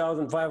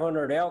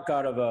 14,500 elk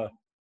out of a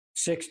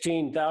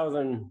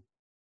 16,000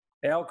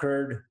 elk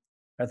herd,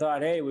 I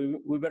thought, hey,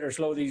 we better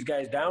slow these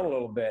guys down a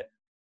little bit.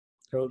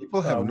 So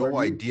people have no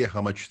idea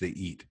how much they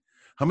eat.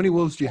 How many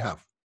wolves do you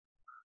have?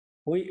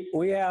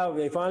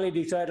 They finally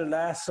decided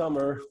last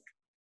summer's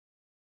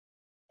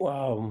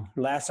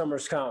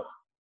count,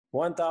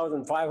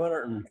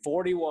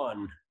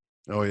 1,541.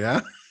 Oh,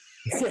 yeah?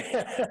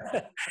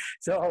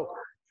 So,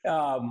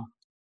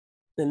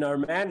 and our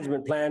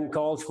management plan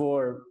calls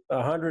for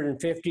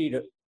 150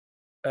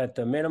 at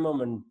the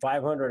minimum and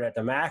 500 at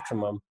the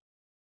maximum.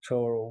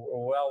 So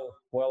we're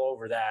well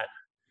over that.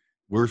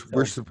 We're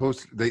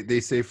supposed to, they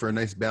say for a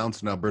nice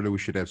balance in Alberta, we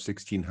should have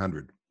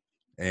 1,600.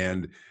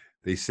 And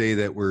they say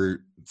that we're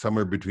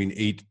somewhere between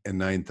 8,000 and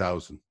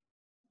 9,000.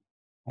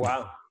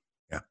 Wow.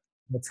 Yeah.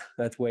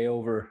 That's way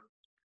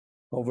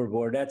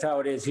overboard. That's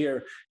how it is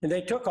here. And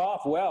they took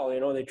off well.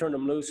 You know, they turned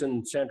them loose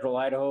in central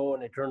Idaho,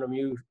 and they turned them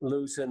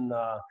loose in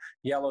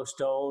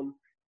Yellowstone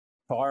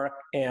Park.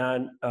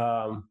 And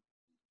I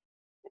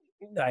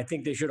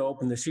think they should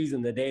open the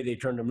season the day they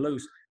turned them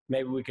loose.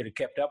 Maybe we could have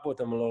kept up with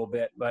them a little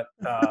bit. But,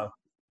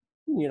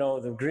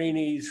 the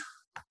Greenies,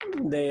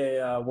 they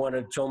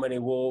wanted so many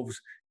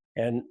wolves.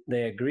 and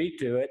they agreed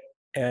to it.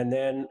 And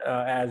then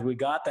as we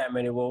got that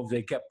many wolves,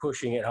 they kept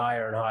pushing it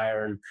higher and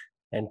higher,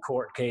 and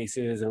court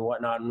cases and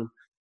whatnot. And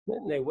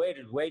they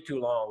waited way too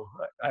long.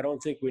 I don't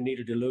think we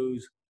needed to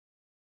lose,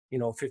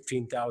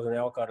 15,000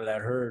 elk out of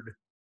that herd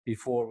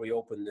before we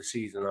opened the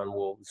season on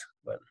wolves,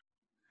 but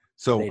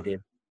So they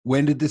did.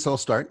 when did this all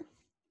start?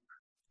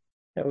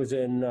 It was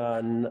in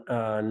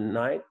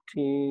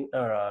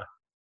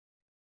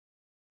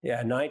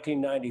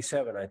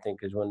 1997, I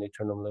think, is when they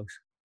turned them loose.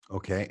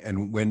 Okay,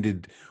 and when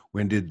did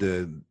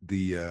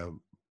the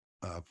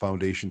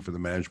Foundation for the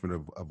Management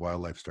of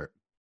Wildlife start?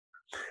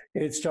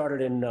 It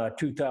started in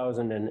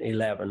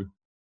 2011.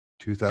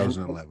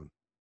 2011.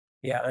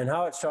 Yeah, and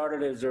how it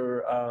started is there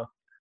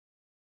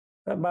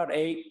about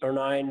 8 or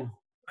 9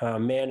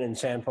 men in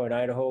Sandpoint,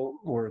 Idaho,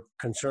 were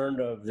concerned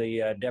of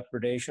the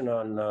depredation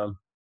on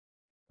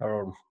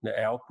or the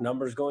elk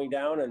numbers going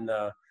down, and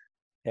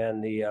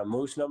the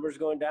moose numbers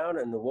going down,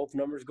 and the wolf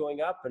numbers going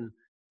up, and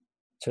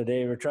so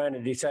they were trying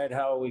to decide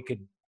how we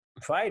could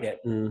fight it.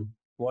 And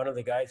one of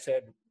the guys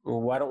said, "Well,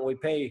 why don't we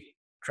pay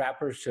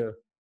trappers to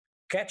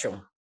catch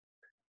them?"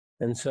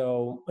 And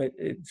so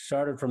it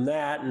started from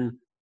that, and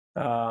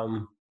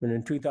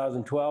in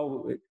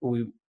 2012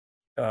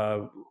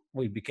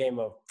 we became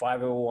a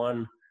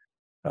 501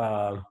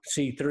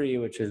 C3,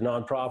 which is a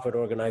nonprofit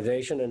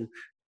organization, and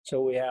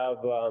so we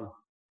have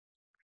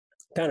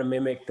kind of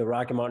mimic the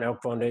Rocky Mountain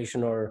Elk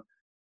Foundation or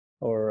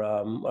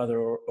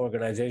other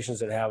organizations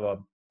that have a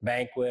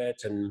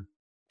banquet and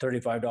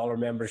 $35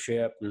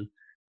 membership and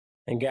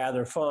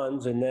gather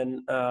funds. And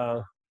then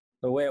the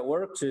way it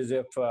works is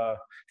if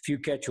you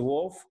catch a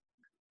wolf,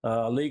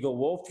 a legal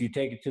wolf, you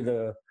take it to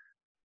the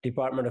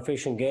Department of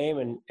Fish and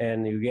Game,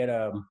 and you get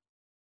a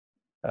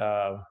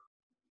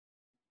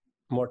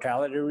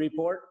mortality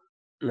report.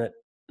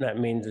 That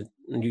means that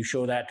you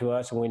show that to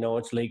us, and we know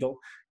it's legal.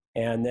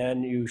 And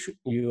then you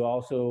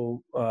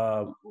also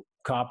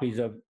copies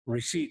of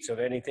receipts of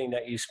anything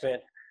that you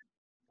spent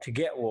to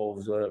get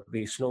wolves, whether it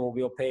be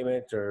snowmobile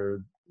payments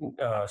or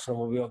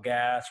snowmobile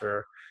gas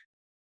or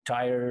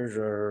tires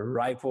or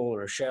rifle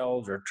or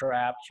shells or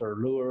traps or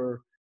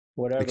lure,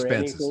 whatever,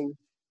 Expenses.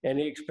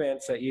 any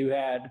expense that you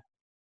had.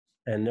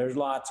 And there's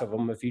lots of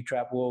them. If you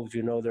trap wolves,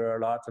 there are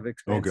lots of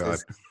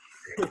expenses.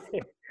 Oh,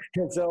 God.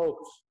 And so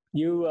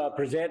you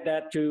present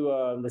that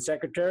to the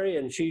secretary,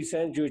 and she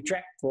sends you a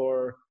check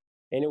for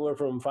anywhere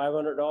from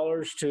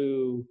 $500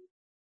 to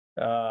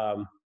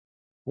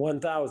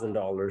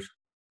 $1,000.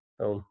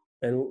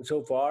 And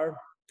so far,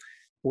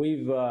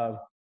 we've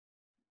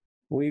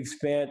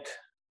spent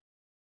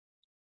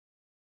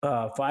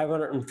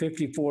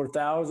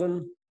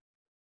 $554,000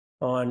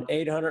 on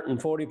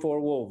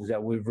 844 wolves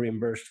that we've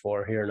reimbursed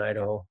for here in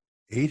Idaho.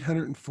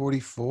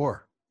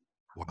 844.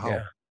 Wow.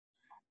 Yeah.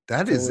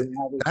 That is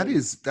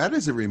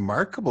a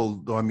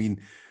remarkable, though. I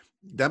mean,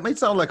 that might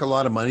sound like a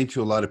lot of money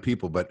to a lot of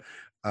people, but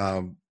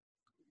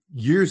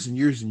years and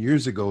years and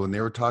years ago, when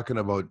they were talking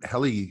about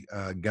heli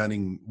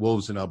gunning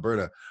wolves in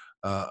Alberta,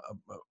 a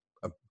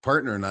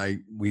partner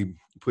and we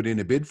put in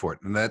a bid for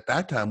it. And at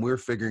that time, we were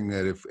figuring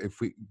that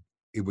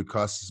it would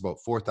cost us about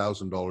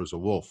 $4,000 a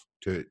wolf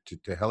to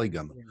heli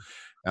gun them.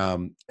 Yeah.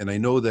 And I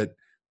know that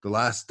the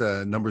last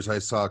numbers I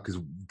saw, because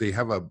they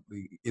have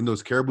in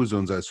those caribou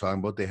zones I was talking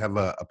about, they have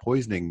a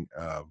poisoning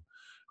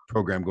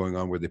program going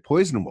on where they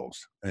poison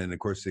wolves, and of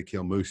course they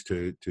kill moose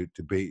to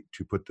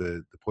put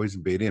the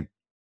poison bait in.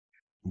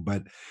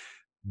 But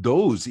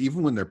those,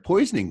 even when they're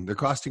poisoning, they're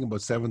costing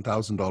about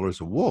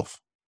 $7,000 a wolf.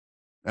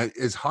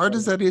 As hard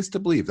as that is to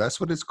believe, that's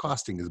what it's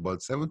costing, is about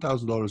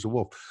 $7,000 a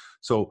wolf.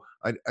 So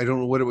I don't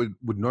know what it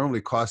would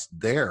normally cost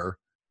there,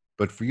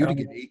 but for you to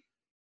get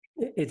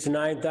it's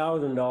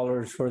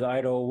 $9,000 for the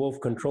Idaho Wolf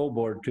Control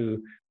Board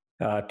to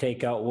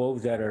take out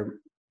wolves that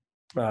are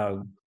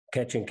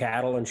catching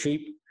cattle and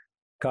sheep.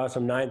 Costs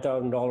them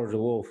 $9,000 a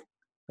wolf.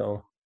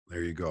 So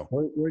there you go.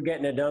 We're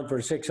getting it done for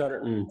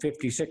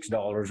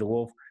 $656 a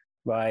wolf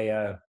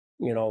by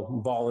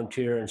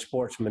volunteer and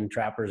sportsmen,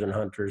 trappers and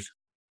hunters.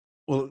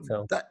 Well,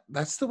 so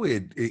that's the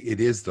way it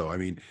is, though. I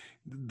mean,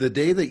 the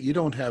day that you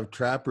don't have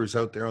trappers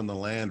out there on the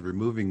land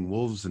removing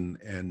wolves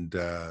and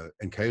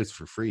coyotes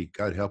for free,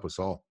 God help us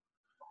all.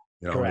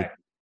 Correct.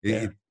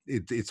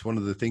 It's one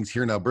of the things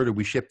here in Alberta.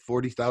 We ship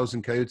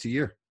 40,000 coyotes a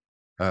year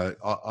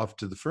off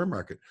to the fur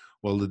market.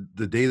 Well,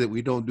 the day that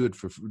we don't do it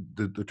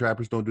the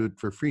trappers don't do it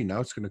for free, now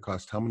it's going to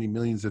cost how many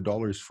millions of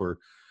dollars for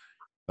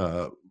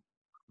the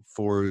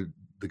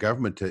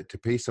government to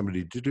pay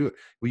somebody to do it.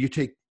 Well, you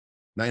take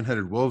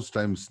 900 wolves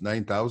times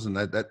 9,000.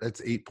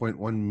 That's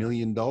 $8.1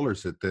 million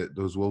that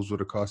those wolves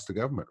would have cost the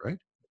government, right?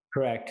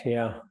 Correct.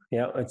 Yeah.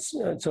 It's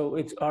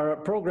our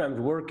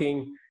program's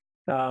working.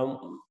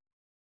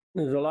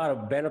 There's a lot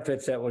of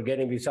benefits that we're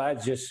getting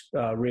besides just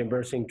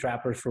reimbursing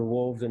trappers for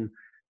wolves, and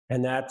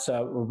that's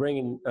we're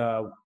bringing.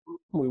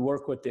 We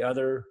work with the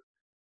other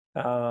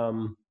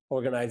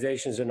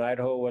organizations in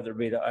Idaho, whether it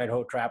be the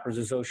Idaho Trappers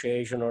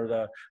Association or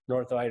the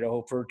North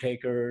Idaho Fur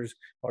Takers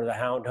or the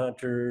Hound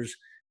Hunters,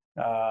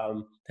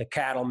 the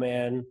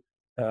Cattlemen,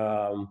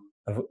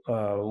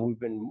 we've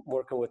been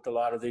working with a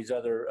lot of these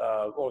other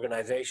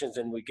organizations,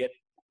 and we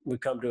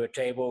come to a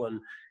table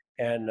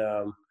and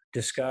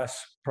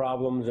discuss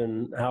problems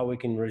and how we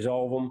can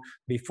resolve them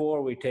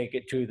before we take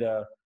it to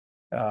the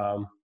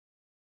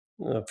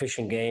Fish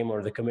and Game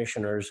or the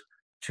commissioners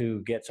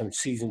to get some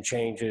season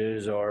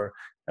changes or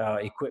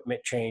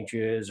equipment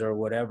changes or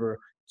whatever.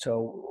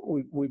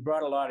 So we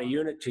brought a lot of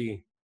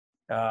unity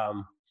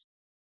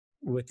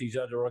with these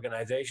other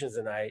organizations,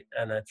 and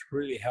it's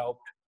really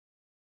helped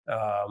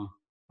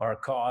our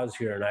cause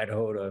here in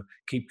Idaho to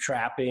keep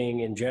trapping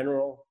in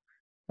general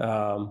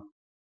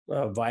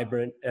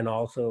vibrant, and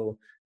also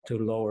to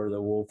lower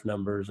the wolf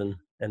numbers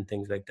and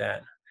things like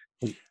that.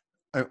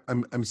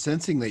 I'm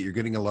sensing that you're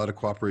getting a lot of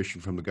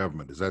cooperation from the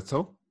government. Is that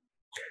so?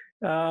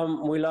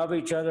 We love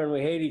each other and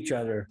we hate each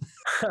other.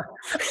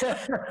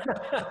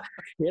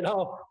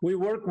 We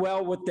work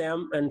well with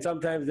them, and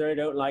sometimes they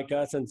don't like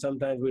us and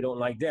sometimes we don't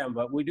like them,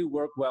 but we do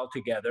work well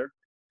together.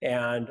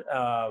 And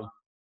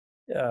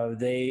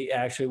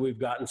we've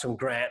gotten some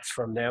grants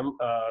from them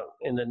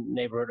in the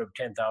neighborhood of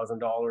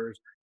 $10,000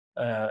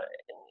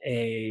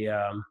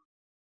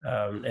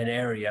 an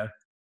area.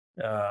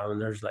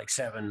 And there's like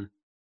 7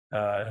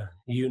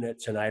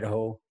 units in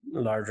Idaho,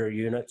 larger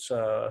units,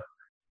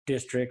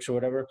 districts or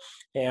whatever,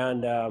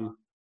 and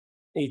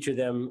each of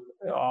them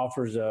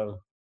offers a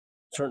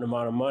certain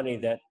amount of money,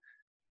 that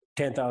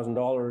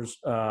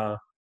 $10,000,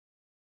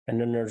 and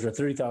then there's a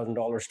 $3,000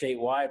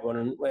 statewide one.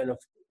 And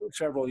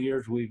several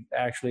years we've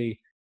actually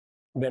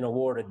been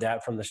awarded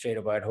that from the state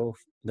of Idaho,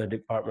 the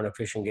Department of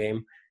Fish and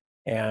Game.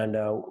 And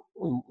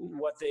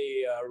what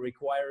they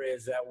require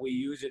is that we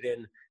use it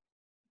in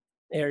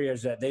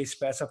areas that they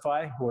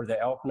specify, where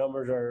the elk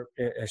numbers are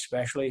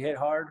especially hit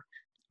hard.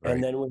 Right.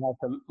 And then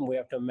we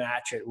have to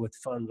match it with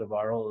funds of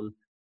our own.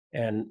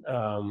 And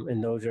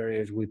in those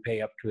areas, we pay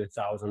up to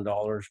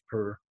 $1,000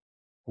 per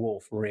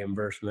wolf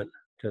reimbursement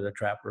to the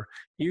trapper.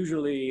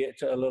 Usually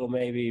it's a little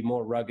maybe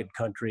more rugged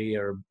country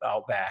or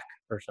outback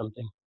or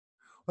something.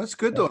 Well, that's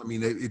good, though. I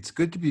mean, it's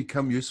good to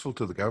become useful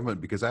to the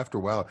government, because after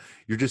a while,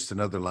 you're just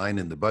another line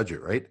in the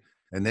budget, right?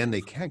 And then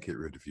they can't get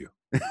rid of you.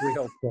 We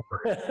hope so.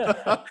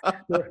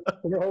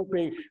 we're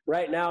hoping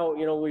right now.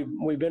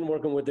 We've been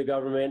working with the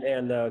government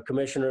and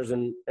commissioners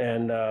and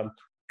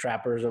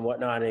trappers and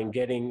whatnot, and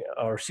getting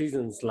our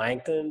seasons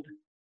lengthened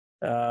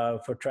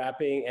for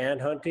trapping and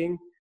hunting,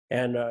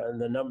 and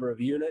the number of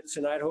units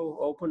in Idaho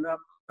opened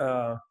up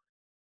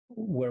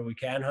where we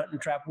can hunt and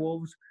trap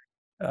wolves,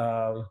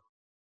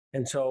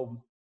 and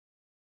so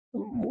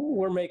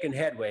we're making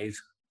headways.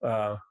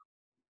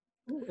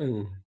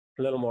 And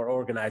a little more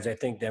organized, I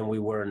think, than we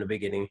were in the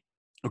beginning.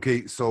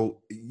 Okay,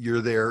 so you're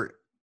there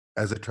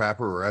as a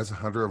trapper or as a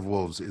hunter of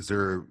wolves. Is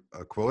there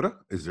a quota?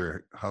 Is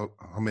there how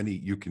many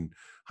you can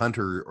hunt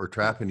or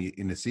trap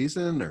in a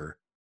season? Or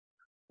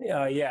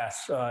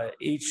yes,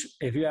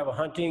 if you have a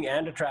hunting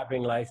and a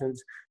trapping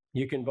license,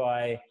 you can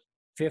buy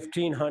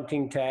 15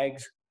 hunting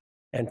tags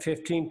and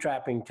 15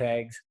 trapping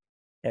tags,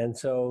 and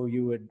so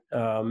you would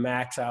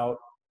max out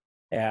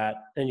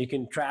and you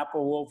can trap a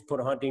wolf,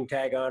 put a hunting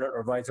tag on it,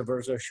 or vice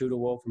versa, shoot a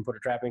wolf and put a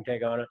trapping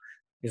tag on it,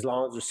 as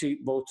long as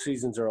both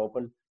seasons are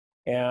open.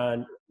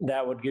 And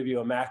that would give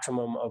you a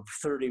maximum of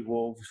 30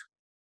 wolves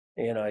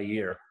in a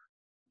year.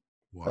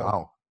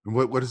 Wow. And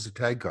what does the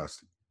tag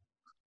cost?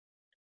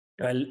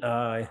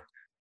 I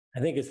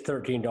think it's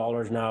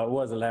 $13 now. It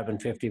was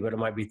 $11.50, but it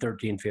might be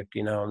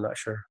 $13.50 now. I'm not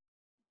sure.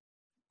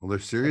 Well, they're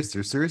serious.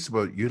 They're serious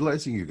about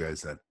utilizing you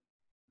guys then.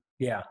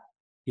 Yeah.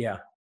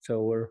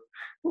 So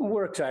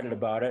we're excited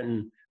about it,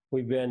 and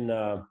we've been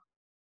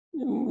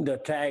the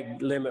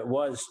tag limit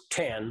was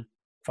 10,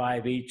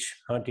 5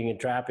 each, hunting and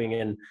trapping,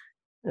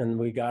 and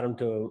we got them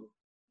to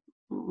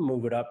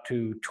move it up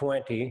to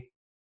 20,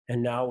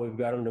 and now we've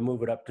got them to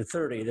move it up to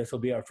 30. This will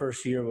be our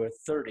first year with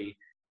 30.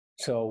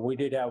 So we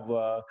did have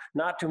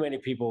not too many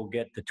people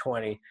get to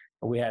 20.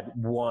 We had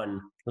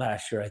one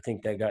last year, I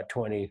think, that got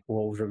 20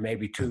 wolves, or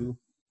maybe 2.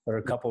 Or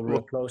a couple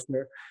real close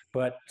there.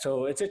 But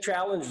so it's a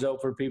challenge, though,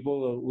 for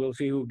people. We'll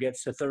see who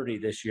gets to 30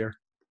 this year.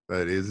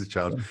 That is a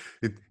challenge.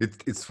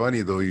 It's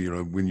funny, though,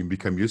 when you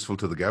become useful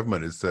to the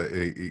government, it's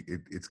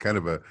kind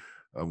of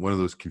one of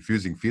those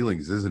confusing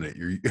feelings, isn't it?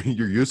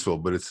 You're useful,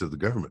 but it's to the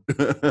government.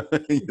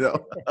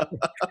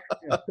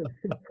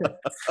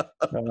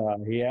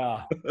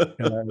 Yeah,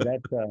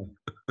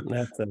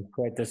 that's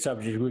quite the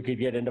subject. We could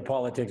get into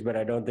politics, but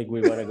I don't think we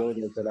want to go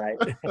there tonight.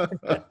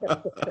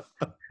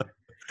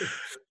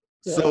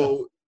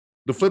 So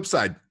the flip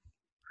side,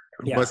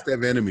 you must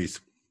have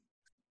enemies.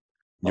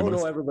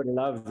 No, everybody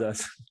loves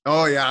us.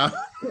 Oh, yeah.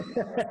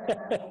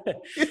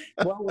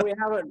 Well, we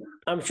haven't.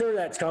 I'm sure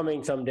that's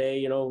coming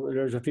someday.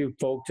 There's a few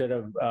folks that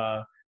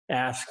have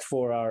asked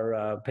for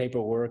our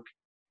paperwork,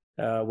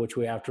 which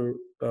we have to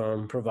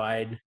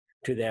provide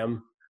to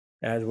them,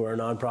 as we're a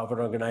nonprofit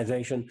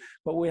organization.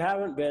 But we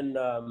haven't been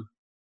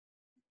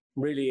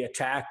really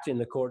attacked in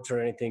the courts or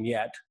anything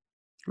yet.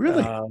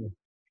 Really?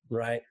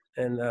 Right.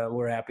 And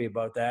we're happy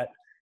about that.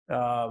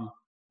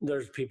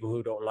 There's people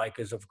who don't like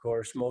us, of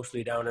course,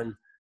 mostly down in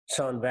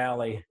Sun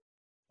Valley.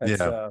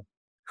 That's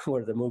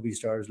where the movie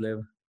stars live.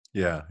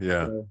 Yeah,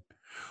 yeah. So,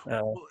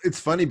 Well, it's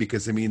funny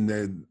because I mean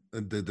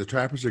the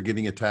trappers are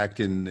getting attacked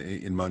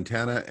in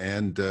Montana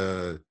and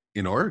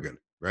in Oregon,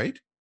 right?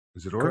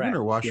 Is it Oregon correct.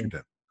 or Yeah.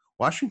 Washington?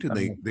 Washington, Uh,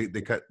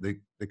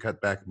 they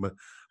cut back, but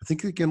I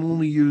think they can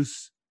only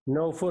use.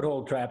 no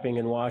foothold trapping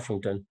in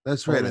Washington.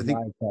 That's right. Only I think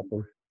live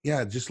trapping.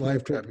 just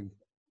live trapping.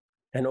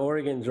 And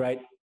Oregon's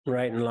right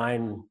in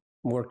line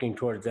working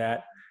towards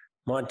that.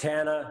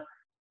 Montana,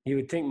 you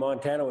would think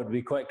Montana would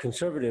be quite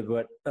conservative,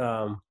 but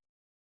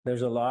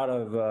there's a lot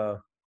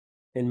of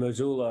in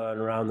Missoula and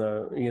around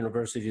the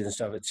universities and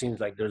stuff. It seems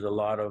like there's a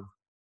lot of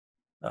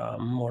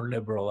more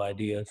liberal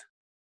ideas.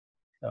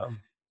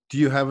 Do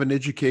you have an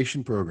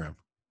education program?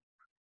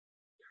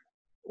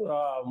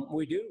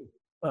 We do.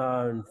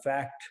 In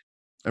fact,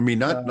 I mean,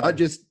 not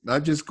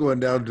just going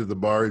down to the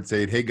bar and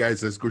saying, "Hey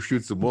guys, let's go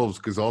shoot some wolves,"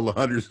 because all the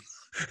hunters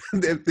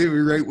they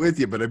were right with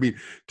you. But I mean,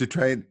 to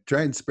try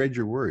and spread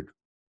your word.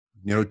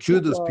 You know, chew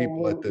those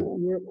people at the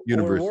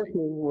university.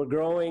 We're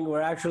growing.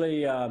 We're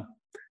actually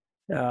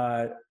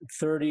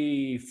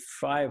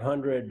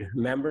 3,500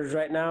 members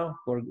right now.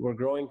 We're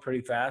growing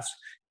pretty fast,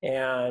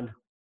 and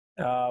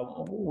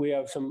we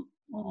have some.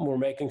 We're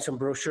making some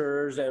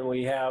brochures, and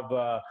we have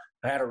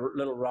had a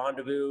little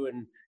rendezvous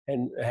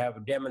and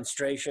have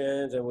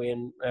demonstrations, and we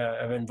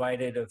have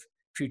invited a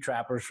few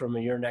trappers from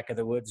your neck of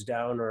the woods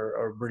down,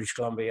 or British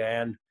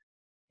Columbia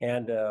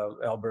and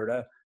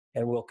Alberta,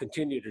 and we'll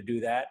continue to do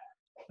that.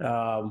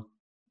 So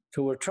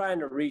we're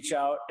trying to reach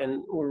out,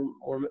 and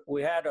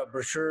we had a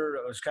brochure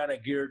that was kind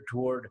of geared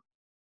toward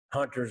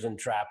hunters and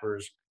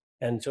trappers,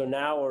 and so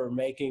now we're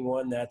making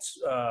one that's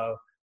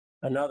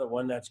another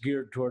one that's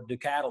geared toward the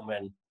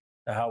cattlemen,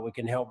 how we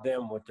can help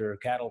them with their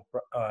cattle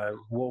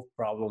wolf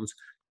problems.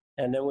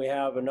 And then we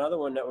have another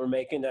one that we're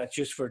making that's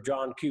just for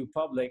John Q.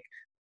 Public,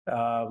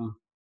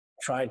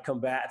 try and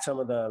combat some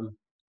of the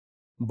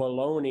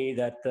baloney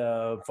that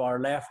the far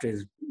left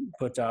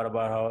puts out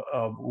about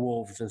how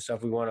wolves and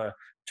stuff. We want to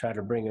try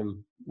to bring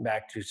them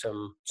back to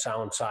some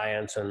sound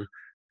science and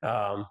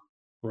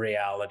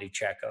reality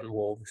check on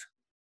wolves.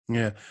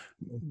 Yeah,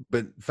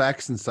 but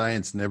facts and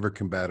science never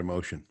combat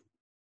emotion,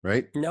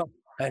 right? No,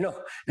 I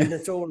know. And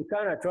so we're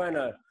kind of trying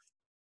to,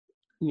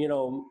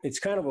 it's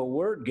kind of a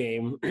word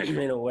game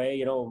in a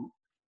way.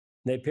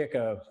 They pick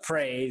a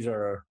phrase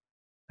or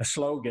a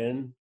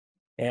slogan,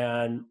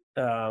 and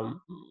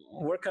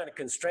we're kind of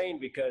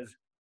constrained because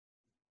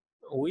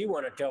we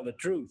want to tell the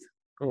truth.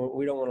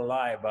 We don't want to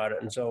lie about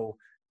it. And so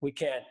we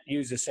can't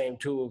use the same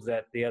tools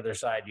that the other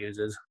side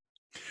uses.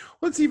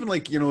 Well, it's even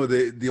like,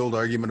 the old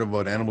argument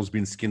about animals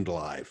being skinned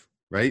alive,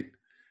 right?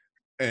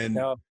 And,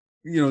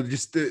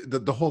 just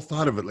the whole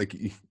thought of it, like,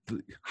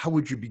 how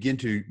would you begin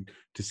to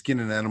skin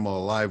an animal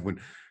alive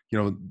when,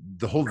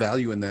 the whole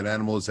value in that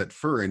animal is that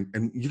fur,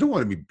 and you don't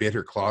want to be bit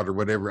or clawed or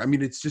whatever. I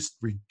mean, it's just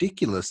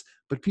ridiculous,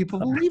 but people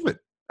believe it.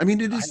 I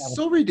mean, it is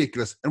so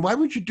ridiculous. And why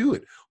would you do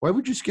it? Why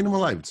would you skin him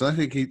alive? It's not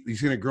like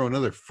he's going to grow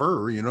another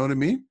fur. You know what I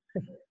mean?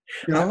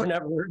 I've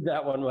never heard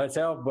that one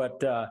myself, but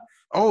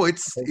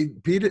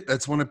PETA,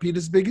 that's one of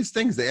PETA's biggest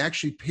things. They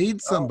actually paid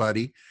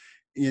somebody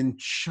in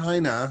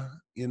China,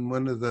 in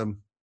one of the,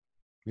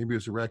 maybe it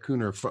was a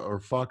raccoon or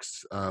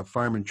fox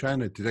farm in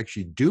China, to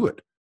actually do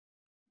it.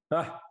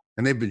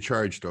 And they've been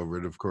charged over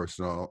it, of course,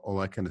 and all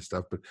that kind of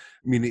stuff. But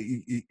I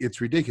mean,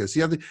 it's ridiculous.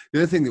 The other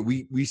thing that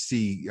we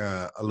see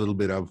a little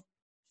bit of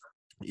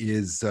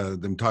is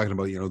them talking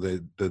about,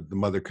 the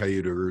mother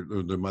coyote or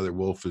the mother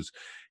wolf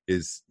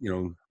is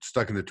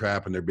stuck in the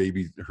trap, and her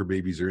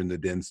babies are in the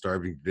den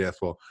starving to death.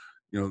 Well,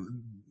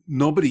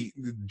 the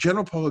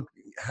general public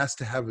has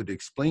to have it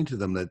explained to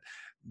them that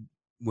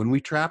when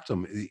we trap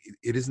them,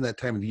 it isn't that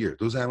time of the year.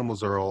 Those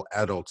animals are all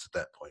adults at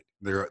that point.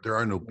 There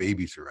are no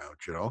babies around,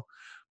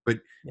 But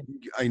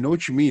I know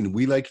what you mean.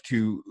 We like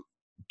to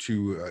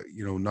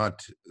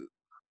not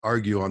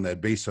argue on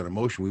that based on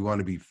emotion. We want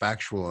to be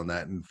factual on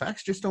that, and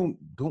facts just don't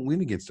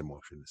win against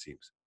emotion, it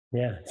seems.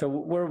 Yeah. So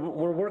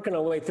we're working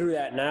our way through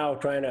that now,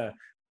 trying to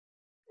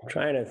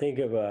think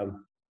of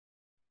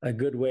a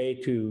good way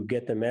to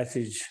get the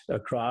message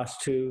across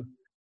to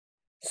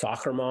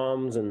soccer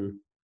moms and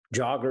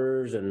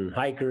joggers and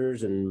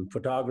hikers and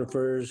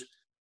photographers.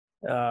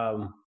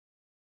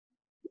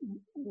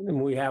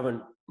 We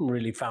haven't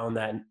really found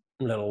that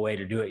little way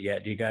to do it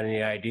yet. You got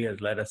any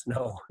ideas? Let us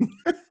know.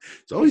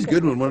 It's always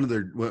good when one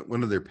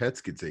of their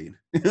pets gets eaten.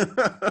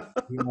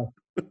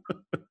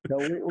 So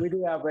we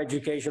do have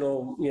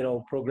educational,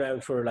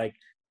 programs for like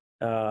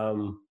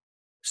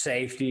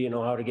safety,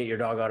 how to get your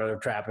dog out of the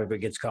trap if it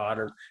gets caught.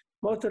 Or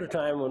most of the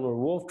time when we're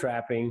wolf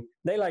trapping,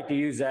 they like to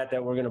use that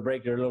we're going to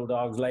break their little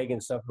dog's leg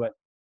and stuff. But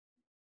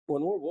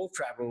when we're wolf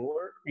trapping,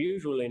 we're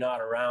usually not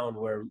around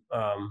where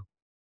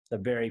the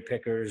berry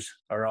pickers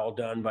are all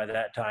done by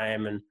that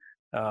time, and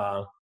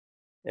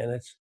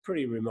it's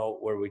pretty remote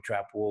where we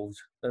trap wolves.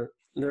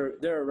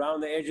 They're around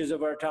the edges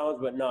of our towns,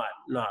 but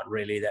not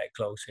really that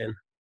close in.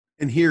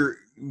 And here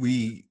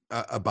we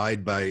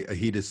abide by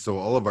AHEDS, so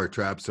all of our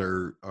traps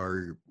are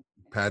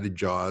padded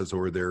jaws,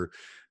 or they're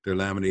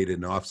laminated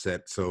and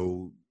offset,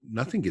 so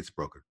nothing gets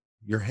broken.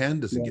 Your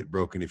hand doesn't Yeah. get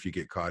broken if you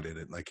get caught in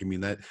it. Like, I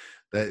mean, that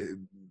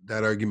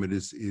argument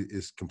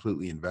is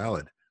completely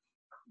invalid.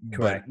 But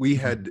Correct. we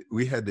had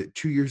it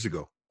 2 years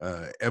ago.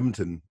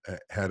 Edmonton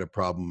had a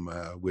problem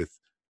with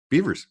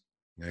beavers.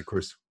 And of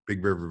course,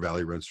 Big River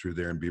Valley runs through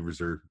there, and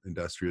beavers are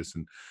industrious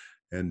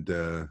and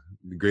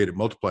great at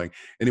multiplying.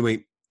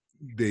 Anyway,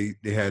 they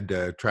had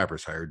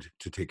trappers hired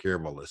to take care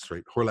of all this.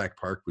 Right, Horlack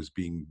Park was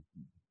being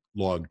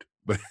logged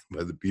by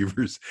the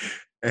beavers,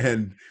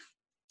 and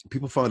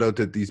people found out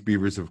that these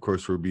beavers, of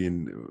course,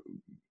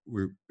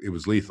 it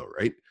was lethal,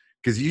 right?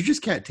 Because you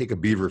just can't take a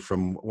beaver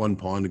from one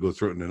pond and go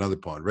throw it in another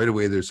pond. Right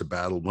away, there's a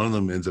battle. One of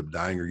them ends up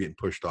dying or getting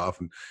pushed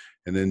off, and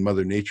then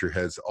Mother Nature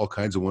has all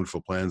kinds of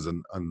wonderful plans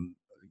on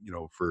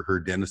for her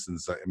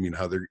denizens. I mean,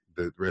 how the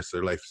rest of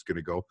their life is going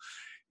to go.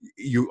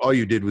 All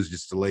you did was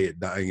just delay it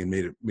dying and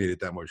made it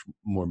that much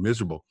more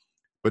miserable.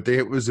 But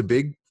it was a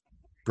big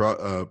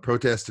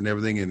protest and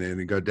everything, and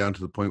it got down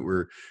to the point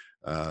where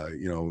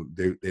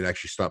they'd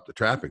actually stopped the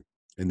trapping.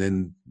 And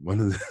then one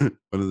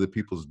of the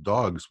people's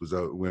dogs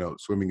went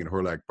out swimming in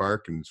Horlack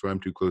Park and swam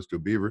too close to a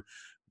beaver.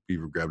 The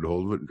beaver grabbed a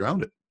hold of it and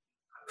drowned it.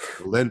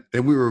 Well,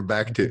 then we were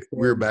back to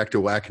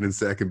whacking and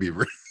sacking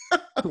beaver.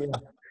 Yeah.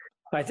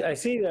 I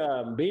see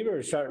the beaver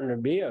is starting to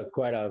be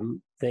quite a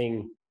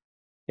thing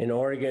in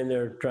Oregon.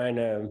 They're trying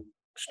to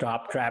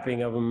stop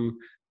trapping of them.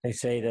 They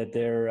say that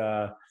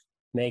they're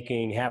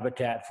making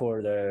habitat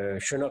for the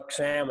Chinook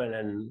salmon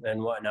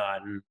and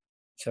whatnot. And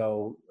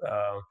so,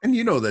 and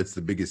that's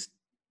the biggest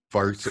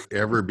farce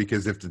ever,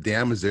 because if the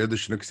dam is there, the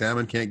Chinook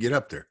salmon can't get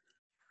up there.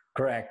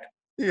 Correct.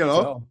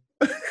 So,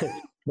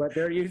 but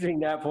they're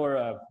using that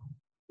for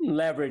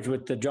leverage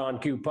with the John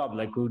Q.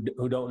 public who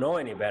don't know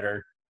any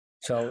better.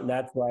 So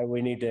that's why we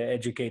need to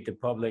educate the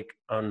public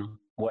on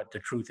what the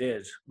truth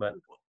is.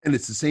 And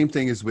it's the same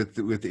thing as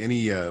with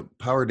any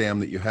power dam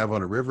that you have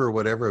on a river or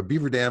whatever. A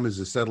beaver dam is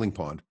a settling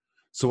pond.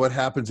 So what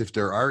happens if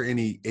there are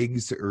any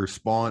eggs or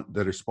spawn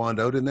that are spawned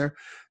out in there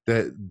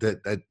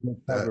that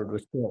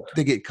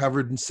they get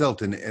covered in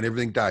silt and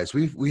everything dies?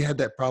 We had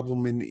that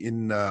problem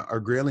in our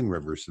grayling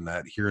rivers and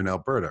that here in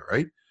Alberta,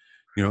 right?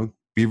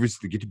 Beavers,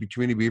 they get to be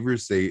too many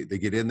beavers. They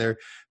get in there,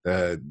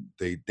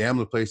 they dam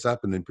the place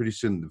up, and then pretty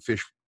soon the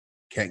fish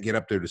can't get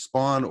up there to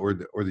spawn, or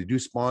they do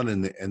spawn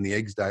and the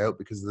eggs die out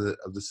because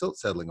of the silt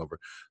settling over.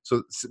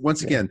 So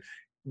once again,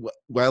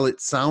 while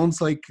it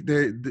sounds like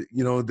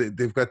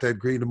they've got that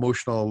great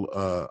emotional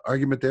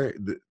argument there,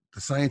 the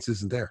science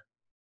isn't there.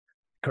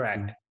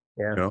 Correct.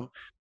 Yeah.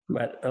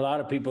 But a lot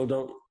of people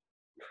don't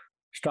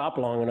stop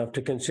long enough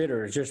to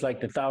consider. It's just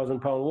like the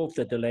 1,000-pound wolf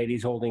that the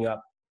lady's holding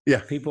up.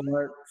 Yeah. People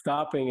aren't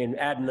stopping and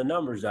adding the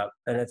numbers up.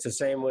 And it's the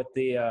same with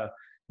the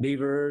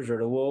beavers or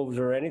the wolves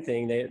or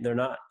anything. They're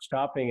not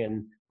stopping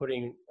and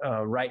putting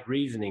right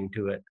reasoning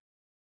to it.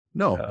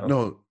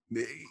 No.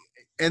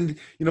 And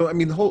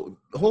the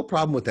whole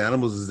problem with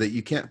animals is that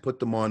you can't put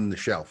them on the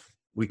shelf.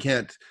 We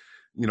can't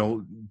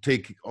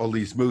take all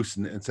these moose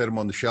and set them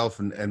on the shelf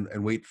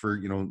and wait for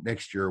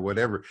next year or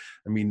whatever.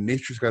 I mean,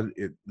 nature's got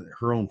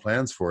her own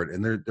plans for it,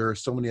 and there are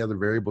so many other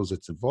variables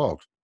that's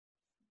involved,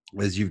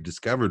 as you've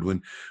discovered,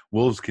 when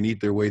wolves can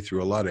eat their way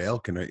through a lot of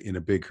elk in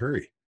a big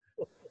hurry.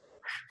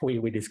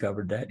 We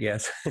discovered that,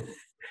 yes.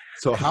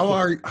 So how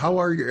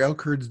are your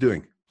elk herds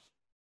doing?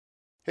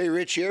 Hey,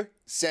 Rich here.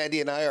 Sandy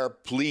and I are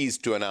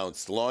pleased to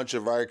announce the launch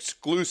of our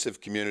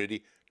exclusive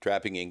community,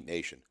 Trapping Inc.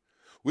 Nation.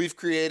 We've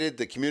created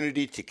the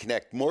community to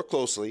connect more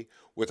closely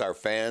with our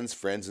fans,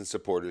 friends, and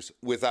supporters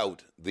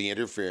without the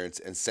interference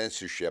and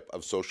censorship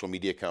of social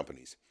media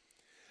companies.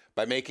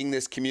 By making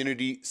this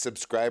community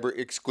subscriber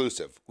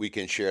exclusive, we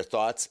can share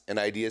thoughts and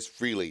ideas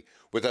freely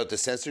without the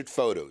censored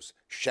photos,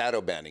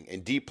 shadow banning,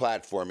 and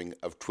deplatforming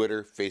of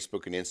Twitter,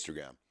 Facebook, and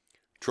Instagram.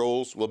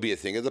 Trolls will be a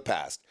thing of the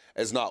past,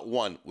 as not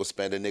one will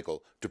spend a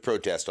nickel to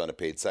protest on a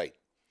paid site.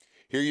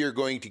 Here you're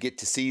going to get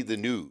to see the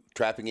new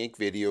Trapping Inc.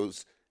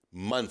 videos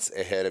months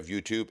ahead of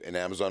YouTube and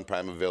Amazon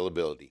Prime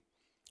availability.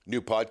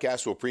 New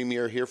podcasts will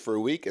premiere here for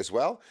a week as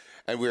well,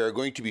 and we are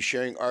going to be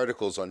sharing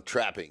articles on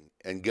trapping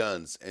and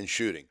guns and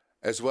shooting,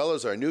 as well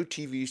as our new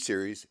TV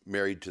series,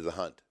 Married to the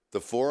Hunt.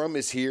 The forum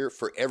is here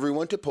for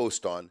everyone to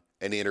post on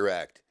and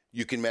interact.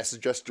 You can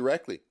message us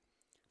directly.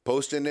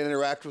 Post and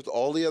interact with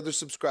all the other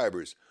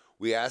subscribers.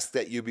 We ask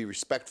that you be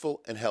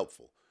respectful and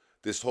helpful.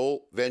 This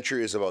whole venture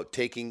is about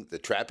taking the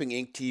Trapping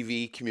Inc.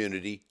 TV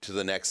community to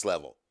the next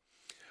level,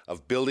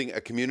 of building a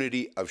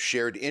community of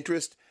shared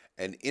interest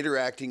and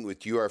interacting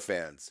with you, our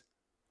fans.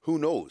 Who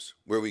knows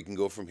where we can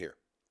go from here?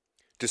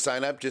 To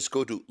sign up, just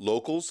go to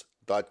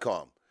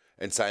locals.com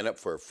and sign up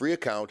for a free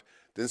account,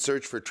 then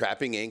search for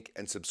Trapping Inc.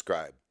 and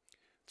subscribe.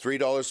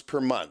 $3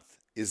 per month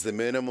is the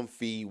minimum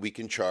fee we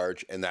can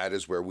charge, and that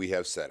is where we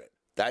have set it.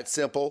 That's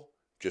simple.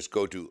 Just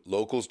go to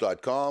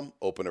locals.com,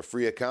 open a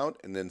free account,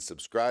 and then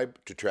subscribe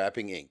to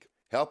Trapping Inc.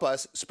 Help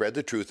us spread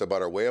the truth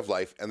about our way of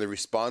life and the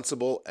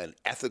responsible and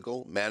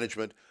ethical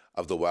management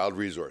of the wild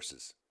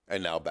resources.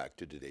 And now back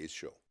to today's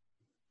show.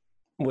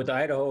 With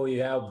Idaho,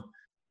 you have,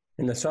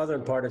 in the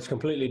southern part, it's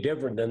completely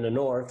different than the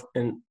north.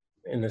 And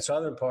in the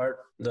southern part,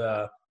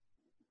 the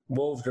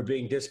wolves are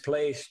being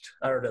displaced,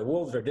 or the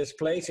wolves are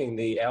displacing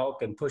the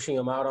elk and pushing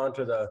them out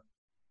onto the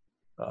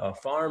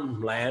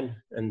farmland.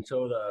 And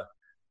so the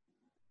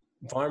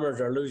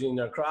farmers are losing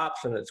their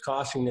crops, and it's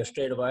costing the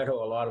state of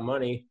Idaho a lot of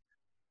money.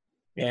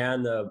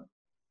 And the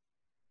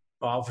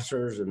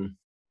officers, and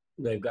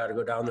they've got to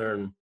go down there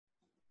and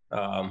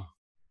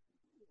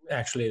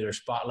actually they're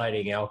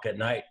spotlighting elk at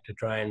night to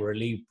try and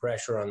relieve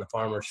pressure on the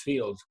farmers'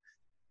 fields.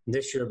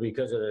 This year,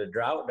 because of the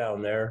drought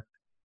down there,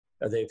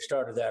 they've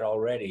started that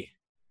already.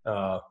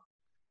 Up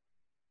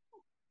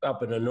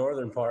in the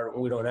northern part,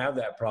 we don't have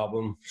that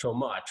problem so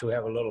much. We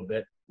have a little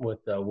bit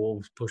with the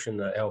wolves pushing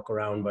the elk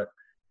around, but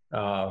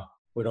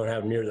we don't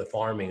have near the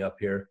farming up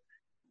here.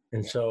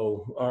 And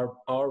so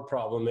our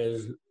problem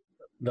is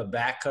the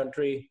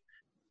backcountry.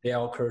 The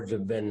elk herds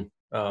have been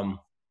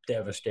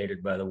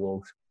devastated by the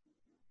wolves.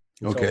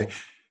 Okay.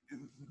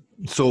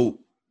 So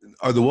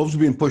are the wolves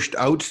being pushed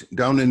out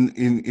down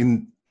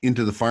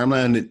into the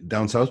farmland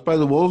down south by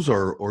the wolves,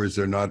 or is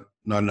there not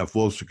enough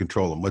wolves to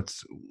control them?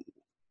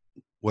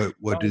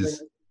 What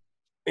is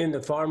in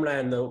the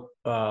farmland? The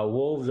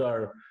wolves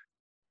are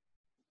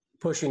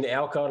pushing the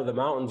elk out of the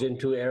mountains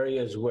into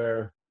areas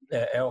where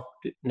elk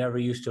never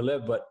used to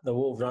live, but the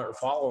wolves aren't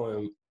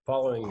following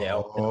the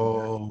elk.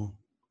 Oh,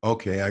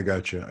 okay. I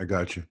got you.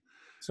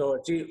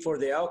 So for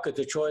the elk, it's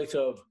a choice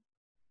of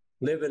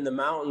live in the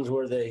mountains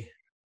where they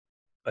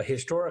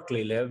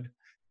historically lived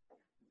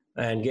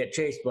and get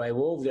chased by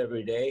wolves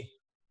every day,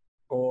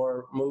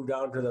 or move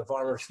down to the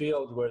farmers'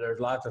 fields where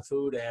there's lots of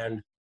food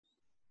and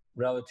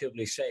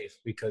relatively safe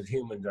because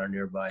humans are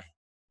nearby.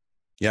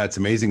 Yeah, it's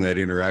amazing that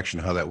interaction,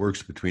 how that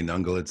works between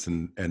ungulates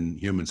and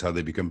humans, how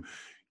they become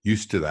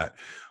used to that.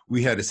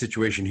 We had a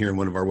situation here in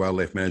one of our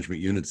wildlife management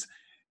units,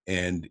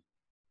 and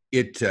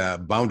it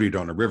boundaried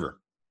on a river.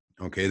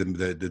 Okay,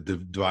 the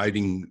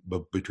dividing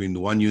between the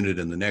one unit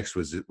and the next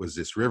was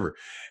this river,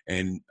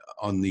 and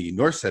on the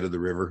north side of the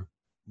river,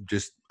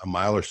 just a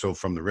mile or so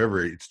from the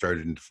river, it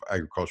started into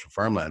agricultural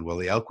farmland. Well,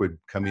 the elk would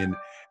come in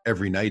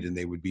every night, and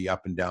they would be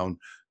up and down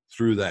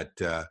through that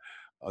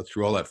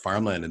through all that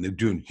farmland, and they're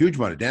doing a huge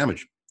amount of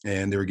damage.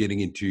 And they were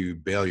getting into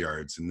bale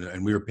yards,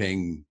 and we were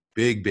paying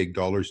big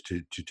dollars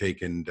to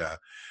take and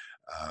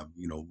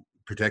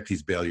protect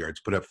these bale yards,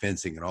 put up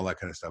fencing and all that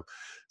kind of stuff.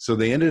 So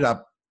they ended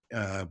up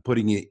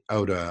putting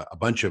out a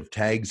bunch of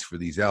tags for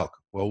these elk.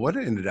 Well, what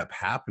ended up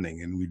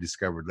happening, and we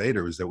discovered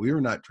later, was that we were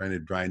not trying to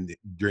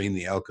drain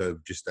the elk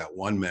of just that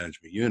one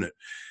management unit.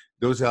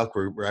 Those elk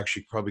were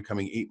actually probably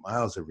coming 8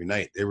 miles every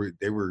night.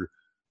 They were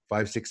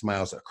 5-6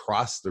 miles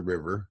across the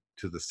river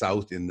to the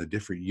south in the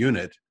different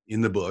unit, in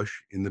the bush,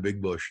 in the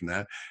big bush and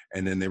that,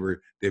 and then they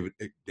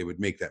would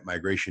make that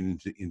migration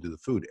into the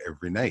food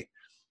every night.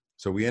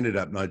 So we ended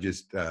up not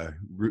just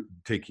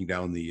taking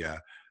down the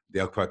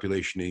elk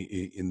population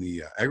in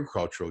the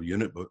agricultural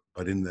unit,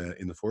 but in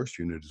the forest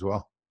unit as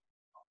well.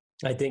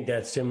 I think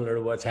that's similar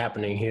to what's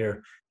happening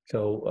here.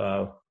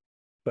 So,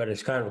 but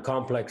it's kind of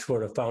complex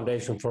for the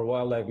Foundation for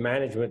Wildlife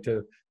Management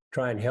to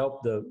try and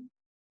help the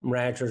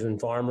ranchers and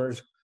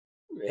farmers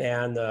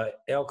and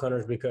elk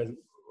hunters, because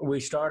we were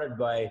started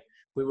by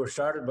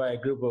a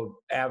group of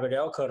avid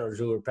elk hunters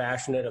who were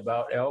passionate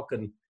about elk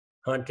and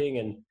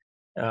hunting,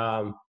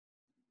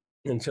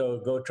 and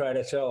so go try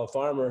to sell a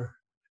farmer,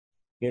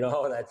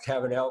 that's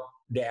having elk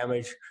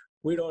damage.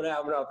 We don't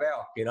have enough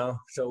elk,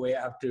 so we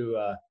have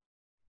to.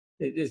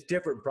 It's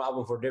different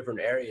problem for different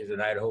areas in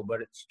Idaho,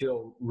 but it's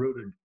still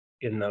rooted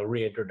in the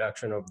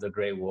reintroduction of the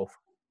gray wolf.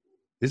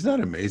 Isn't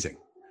that amazing?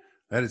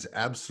 That is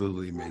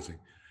absolutely amazing.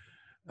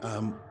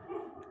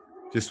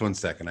 Just 1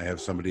 second. I have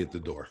somebody at the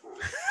door.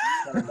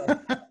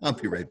 I'll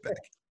be right back.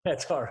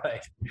 That's all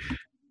right.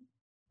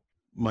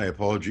 My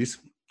apologies.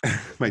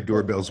 My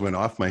doorbells went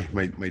off.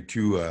 My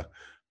two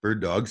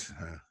bird dogs.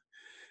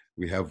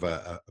 We have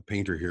a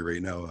painter here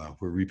right now.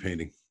 We're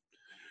repainting.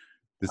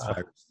 This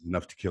virus is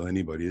enough to kill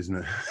anybody, isn't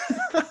it?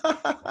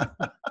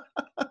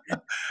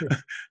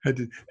 had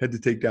to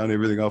take down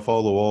everything off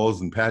all the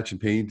walls and patch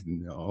and paint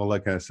and all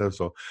that kind of stuff.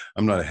 So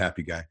I'm not a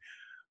happy guy.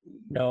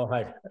 No,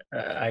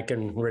 I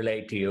can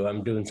relate to you.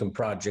 I'm doing some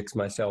projects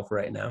myself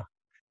right now.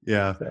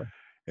 Yeah. So.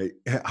 Hey,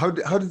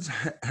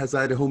 has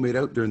Idaho made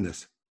out during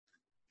this?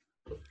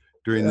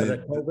 During the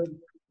COVID?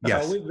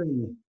 Yes. We've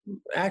been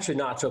actually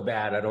not so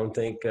bad. I don't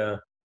think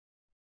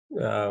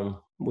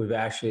we've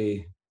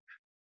actually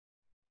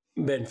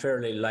been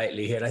fairly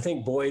lightly hit. I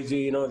think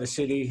Boise, the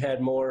city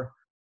had more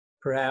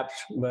perhaps,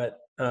 but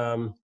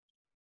and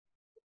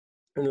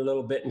a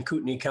little bit in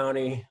Kootenai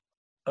County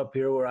up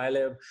here where I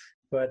live.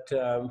 But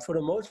for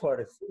the most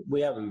part,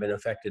 we haven't been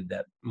affected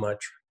that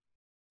much.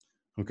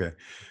 Okay.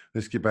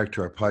 Let's get back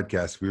to our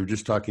podcast. We were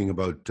just talking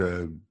about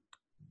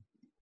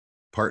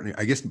partnering.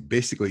 I guess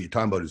basically what you're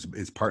talking about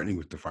is partnering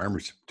with the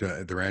farmers,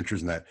 the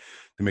ranchers, and that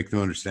to make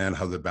them understand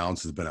how the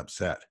balance has been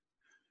upset.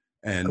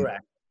 And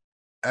correct.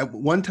 At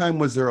one time,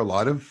 was there a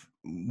lot of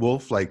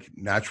wolf, like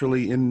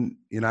naturally in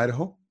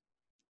Idaho?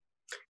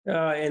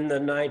 In the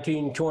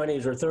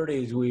 1920s or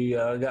 30s, we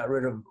got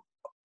rid of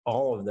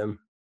all of them.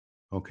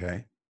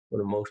 Okay. For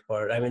the most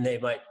part. I mean, they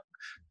might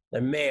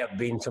there may have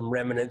been some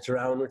remnants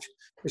around, which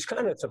is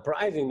kind of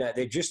surprising that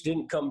they just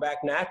didn't come back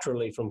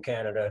naturally from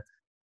Canada.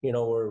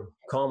 We're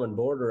common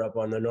border up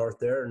on the north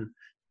there, and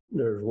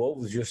there's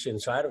wolves just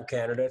inside of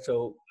Canada.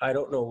 So I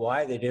don't know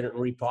why they didn't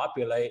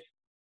repopulate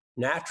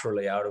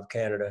naturally out of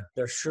Canada.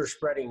 They're sure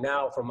spreading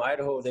now from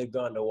Idaho. They've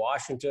gone to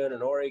Washington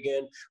and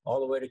Oregon, all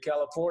the way to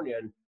California.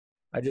 And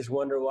I just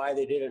wonder why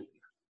they didn't.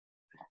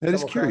 That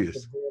is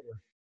curious.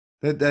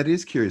 That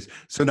is curious.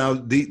 So now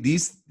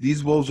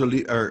these wolves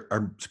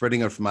are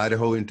spreading out from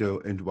Idaho into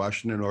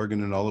Washington,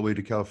 Oregon, and all the way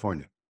to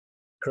California.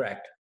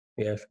 Correct.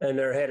 Yes, and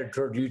they're headed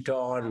toward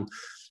Utah, and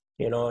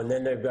and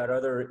then they've got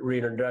other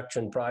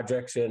reintroduction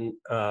projects in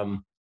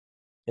the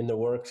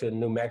works in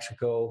New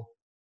Mexico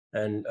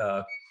and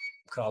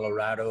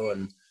Colorado,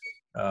 and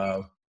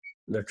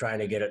they're trying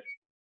to get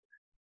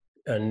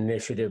an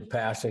initiative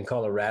passed in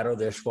Colorado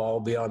this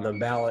fall, be on the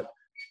ballot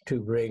to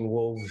bring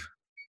wolves.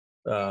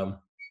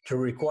 To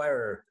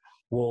require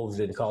wolves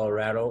in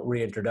Colorado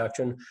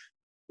reintroduction.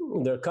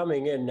 They're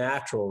coming in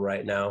natural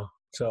right now,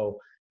 so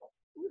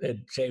it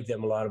saved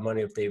them a lot of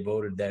money if they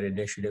voted that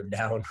initiative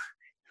down.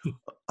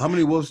 How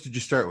many wolves did you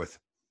start with?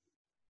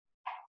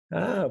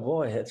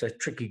 Boy, that's a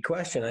tricky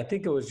question. I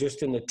think it was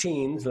just in the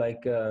teens,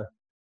 like, I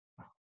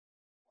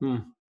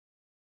don't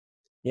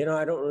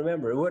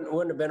remember. It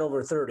wouldn't have been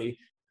over 30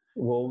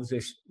 wolves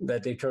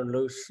that they turned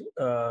loose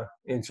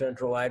in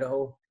central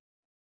Idaho.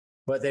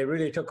 But they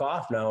really took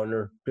off now, and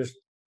they're just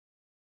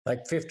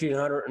like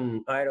 1,500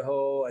 in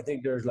Idaho. I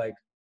think there's like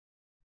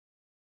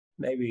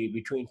maybe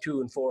between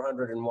 200 and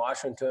 400 in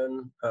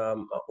Washington.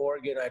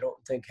 Oregon, I don't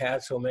think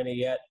had so many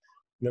yet.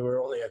 There were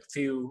only a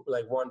few,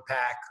 like one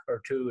pack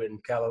or two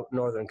in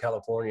Northern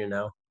California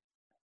now.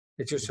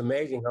 It's just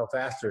amazing how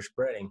fast they're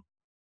spreading.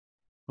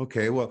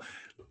 Okay, well,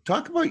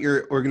 talk about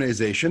your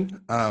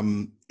organization.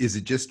 Is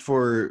it just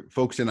for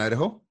folks in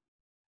Idaho?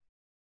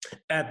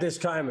 At this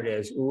time, it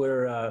is.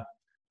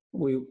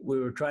 We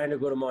were trying to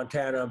go to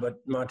Montana, but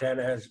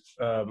Montana has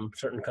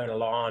certain kind of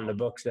law on the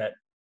books that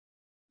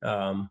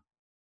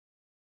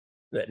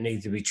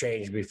needs to be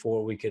changed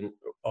before we can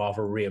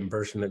offer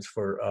reimbursements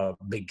for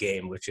big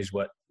game, which is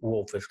what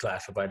wolf is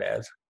classified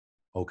as.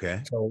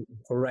 Okay. So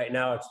for right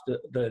now, it's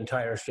the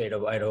entire state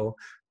of Idaho.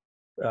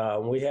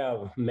 We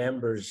have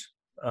members,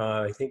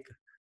 I think,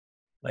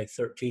 like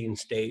 13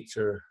 states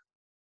or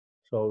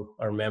so.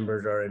 Our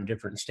members are in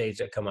different states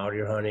that come out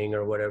here hunting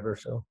or whatever.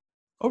 So.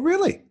 Oh,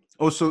 really?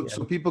 Oh, so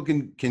people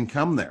can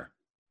come there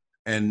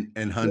and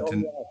hunt.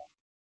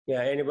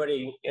 Yeah,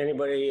 anybody.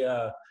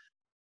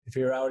 If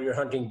you're out here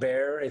hunting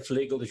bear, it's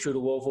legal to shoot a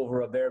wolf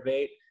over a bear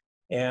bait.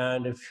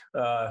 And if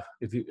a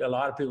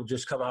lot of people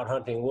just come out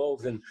hunting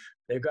wolves, and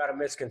they've got a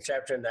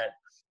misconception that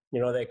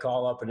they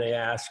call up and they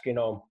ask,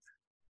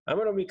 I'm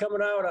going to be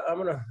coming out.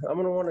 I'm going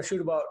to want to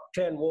shoot about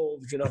 10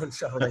 wolves, and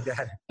stuff like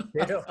that.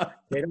 They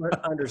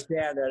don't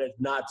understand that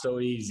it's not so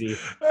easy.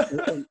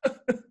 In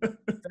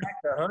fact,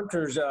 the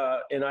hunters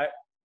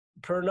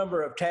per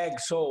number of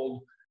tags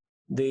sold,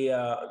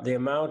 the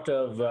amount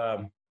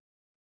of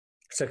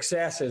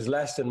success is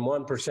less than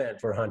 1%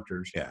 for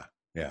hunters. Yeah.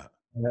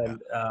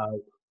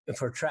 And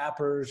for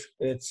trappers,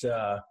 it's just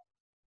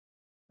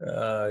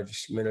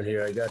a minute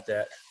here. I got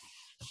that.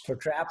 For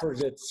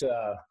trappers, it's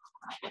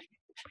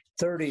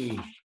 30.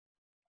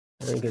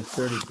 I think it's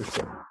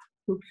 30%.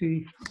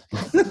 Oopsie.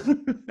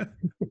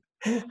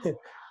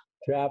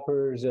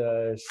 Trappers,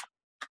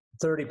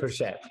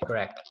 30%.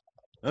 Correct.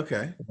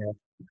 Okay. Yeah.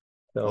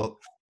 So. Well,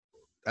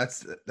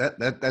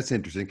 that's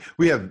interesting.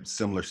 We have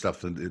similar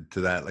stuff to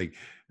that. Like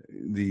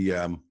we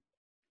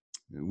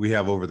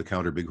have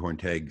over-the-counter bighorn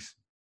tags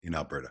in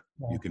Alberta.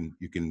 Yeah.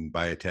 You can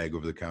buy a tag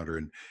over the counter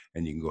and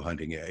you can go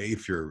hunting.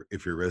 If your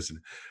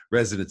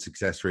resident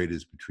success rate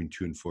is between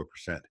 2% and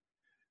 4%.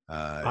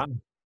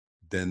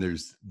 Then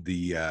there's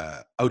the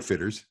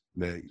outfitters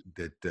that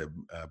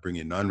bring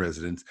in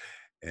non-residents,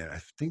 and I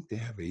think they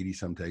have 80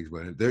 some tags.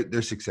 But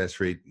their success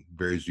rate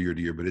varies year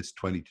to year, but it's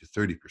 20 to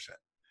 30%.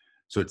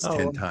 So it's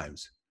 10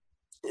 times.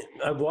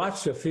 I've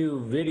watched a few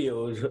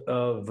videos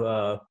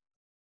of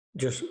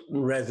just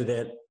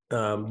resident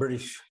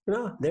British.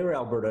 No, they were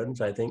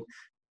Albertans, I think.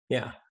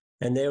 Yeah,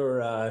 and they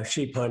were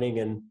sheep hunting,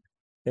 and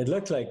it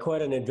looked like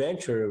quite an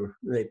adventure.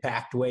 They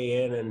packed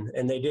way in,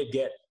 and they did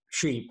get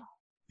sheep.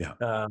 Yeah.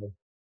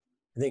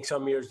 I think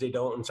some years they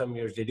don't, and some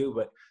years they do.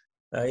 But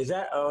is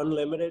that an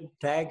unlimited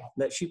tag?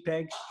 That sheep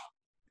tag?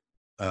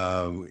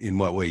 In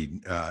what way?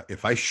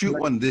 If I shoot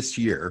one this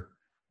year,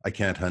 I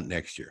can't hunt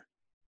next year.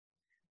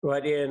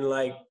 But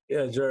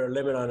is there a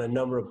limit on a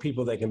number of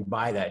people that can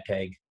buy that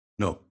tag?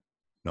 No.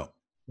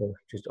 So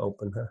just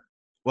open, huh?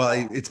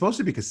 Well, it's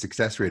mostly because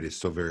success rate is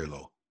so very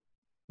low.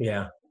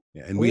 Yeah.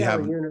 And we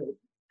have a unit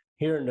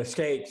here in the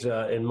States,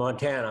 in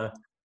Montana,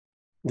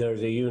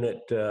 there's a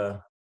unit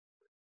in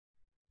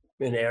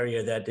an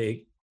area that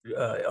they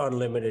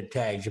unlimited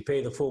tags. You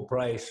pay the full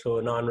price, so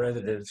a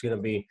non-resident is going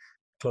to be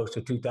close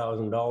to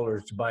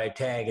 $2,000 to buy a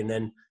tag, and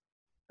then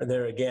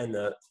there again,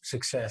 the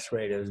success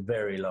rate is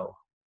very low.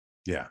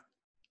 Yeah.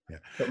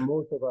 But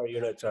most of our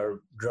units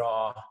are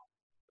draw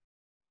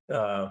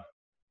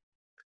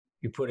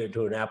you put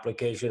into an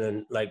application,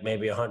 and like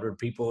maybe 100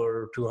 people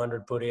or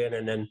 200 put in,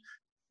 and then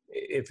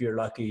if you're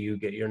lucky, you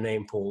get your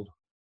name pulled.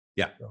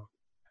 Yeah. So.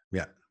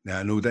 Yeah. Now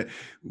I know that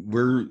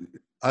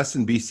us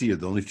in BC are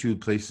the only two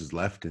places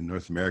left in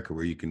North America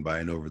where you can buy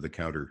an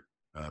over-the-counter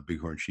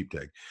bighorn sheep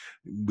tag.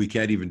 We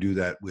can't even do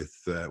that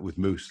with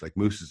moose. Like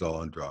moose is all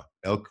on draw.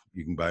 Elk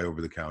you can buy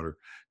over the counter.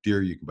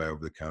 Deer you can buy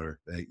over the counter.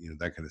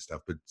 That kind of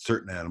stuff. But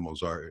certain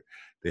animals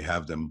they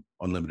have them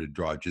unlimited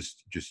draw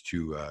just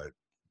to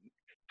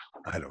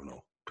I don't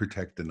know,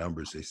 protect the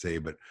numbers, they say.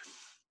 But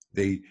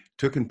they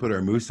took and put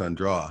our moose on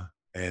draw,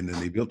 and then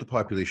they built the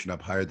population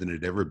up higher than it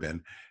had ever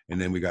been.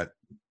 And then we got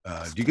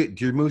do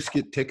your moose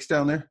get ticks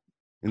down there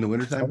in the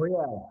wintertime?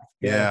 Oh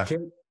yeah.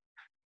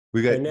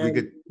 We get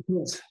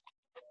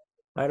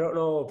I don't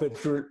know if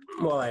it's,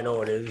 well, I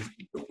know it is.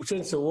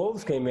 Since the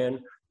wolves came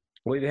in,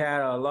 we've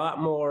had a lot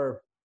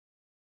more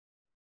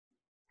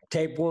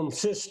tapeworm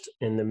cyst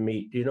in the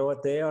meat. Do you know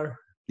what they are?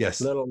 Yes.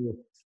 Little,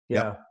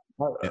 yeah.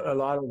 Yep. A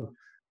lot of,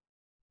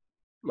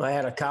 I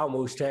had a cow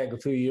moose tag a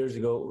few years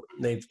ago.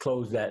 They've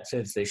closed that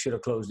since. They should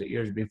have closed it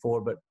years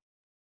before, but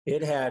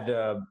it had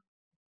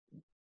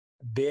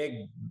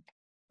big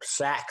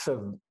sacks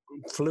of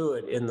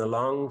fluid in the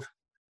lungs.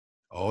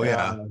 Oh,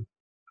 yeah.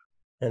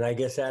 And I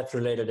guess that's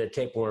related to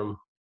tapeworm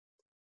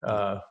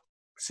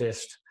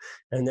cyst.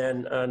 And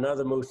then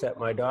another moose that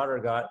my daughter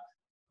got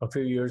a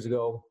few years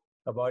ago,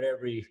 about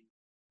every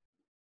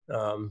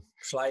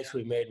slice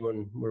we made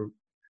when we're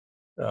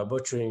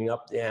butchering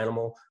up the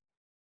animal,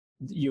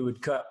 you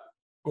would cut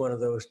one of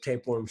those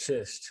tapeworm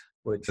cysts.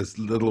 Which those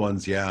little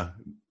ones, yeah.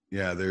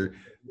 Yeah, they're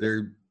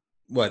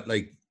what,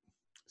 like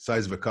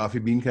size of a coffee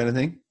bean kind of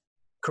thing?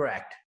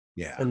 Correct.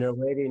 Yeah. And they're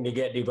waiting to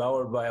get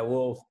devoured by a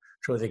wolf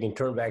so they can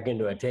turn back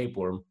into a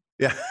tapeworm.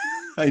 Yeah,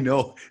 I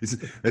know.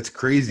 That's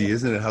crazy,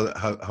 isn't it?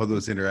 How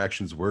those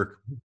interactions work.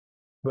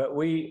 But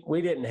we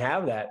didn't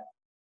have that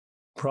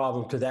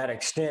problem to that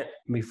extent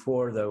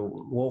before the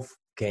wolf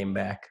came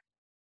back.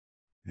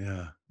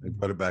 Yeah, they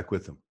brought it back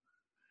with them.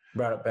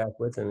 Brought it back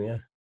with them, yeah.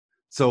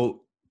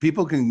 So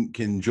people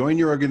can join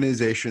your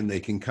organization. They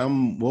can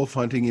come wolf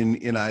hunting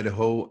in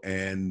Idaho,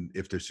 and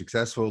if they're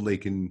successful, they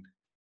can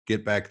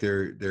get back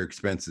their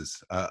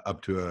expenses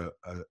up to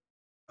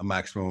a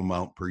maximum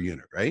amount per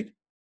unit, right?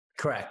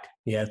 Correct.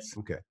 Yes.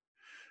 Okay.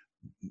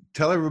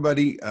 Tell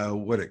everybody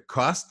what it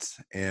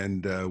costs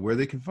and where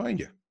they can find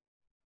you.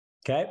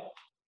 Okay.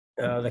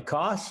 The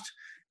cost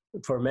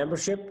for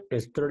membership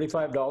is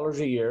 $35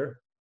 a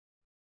year.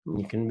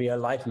 You can be a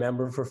life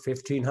member for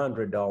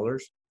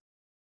 $1,500.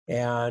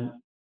 And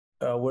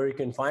where you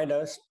can find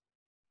us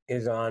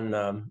is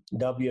on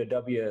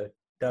www.f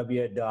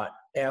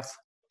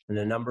and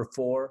the number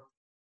 4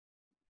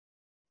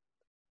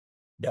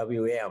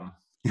 WM.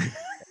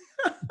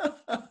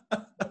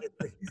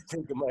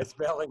 Think of my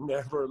spelling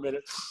there for a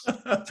minute.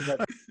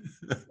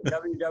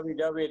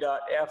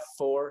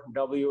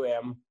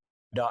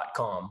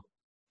 www.f4wm.com.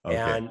 Okay.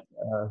 And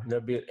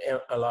there'll be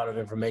a lot of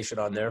information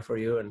on there for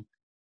you. And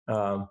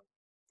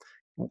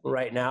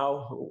right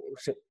now,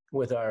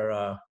 with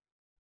our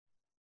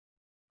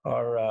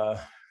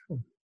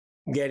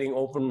getting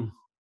open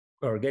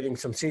or getting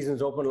some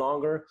seasons open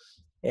longer,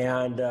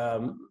 and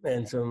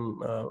some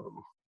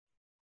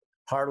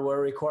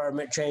hardware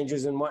requirement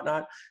changes and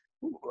whatnot,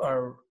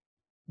 our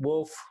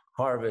wolf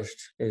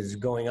harvest is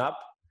going up,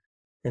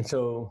 and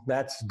so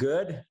that's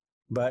good.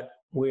 But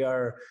we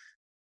are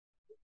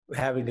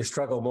having to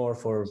struggle more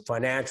for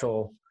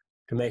financial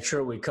to make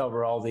sure we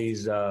cover all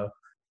these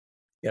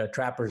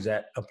trappers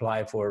that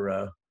apply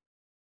for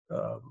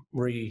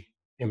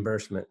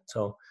reimbursement.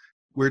 So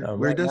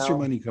where does your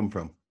money come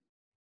from?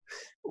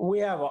 We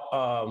have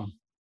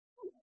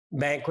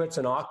banquets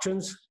and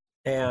auctions,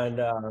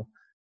 and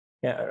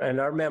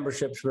our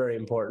membership's very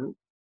important.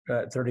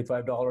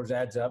 $35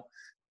 adds up.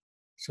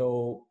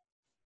 So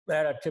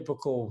at a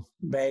typical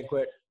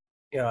banquet,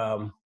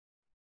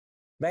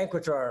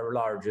 banquets are our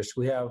largest.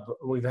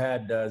 We've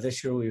had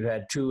this year we've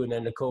had 2, and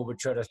then the COVID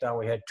shut us down.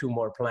 We had 2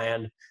 more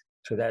planned,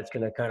 so that's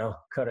going to kind of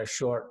cut us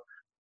short.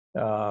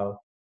 And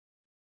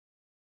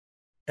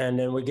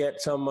then we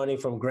get some money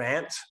from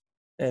grants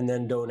and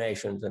then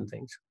donations and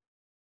things.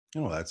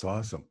 Oh, that's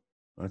awesome.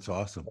 That's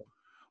awesome.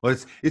 Well,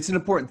 it's an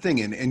important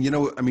thing. And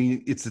I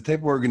mean, it's the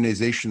type of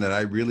organization that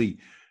I really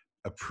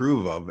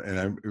approve of,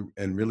 and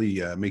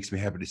really makes me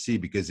happy to see,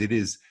 because it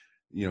is,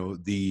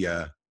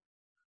 the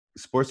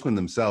sportsmen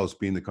themselves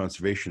being the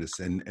conservationists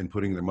and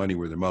putting their money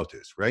where their mouth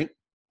is, right?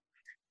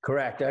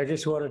 Correct. I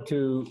just wanted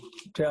to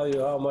tell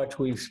you how much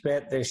we've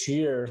spent this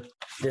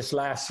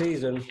last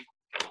season,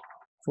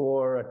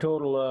 for a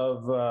total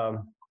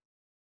of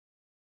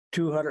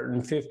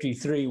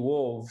 253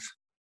 wolves.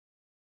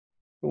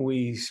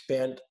 We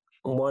spent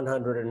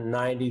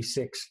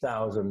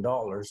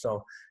 $196,000.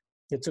 So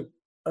it's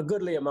a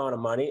goodly amount of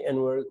money,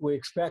 and we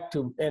expect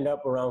to end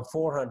up around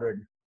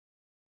 400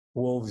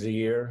 wolves a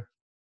year,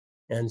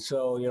 and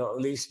so at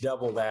least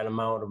double that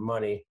amount of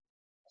money.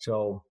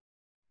 So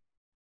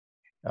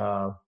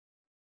we're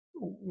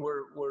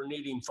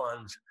needing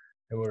funds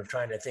and we're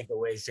trying to think of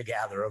ways to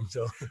gather them.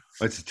 So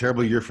It's a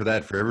terrible year for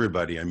that for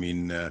everybody. I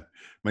mean,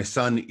 my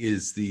son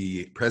is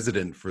the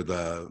president for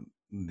the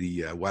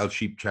Wild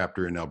Sheep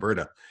chapter in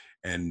Alberta,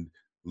 and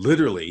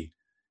literally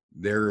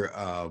their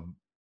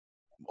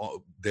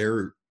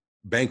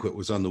banquet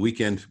was on the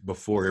weekend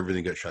before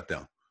everything got shut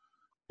down.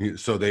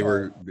 So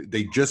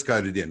they just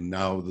got it in.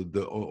 Now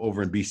the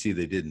over in BC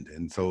they didn't,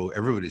 and so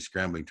everybody's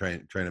scrambling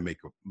trying to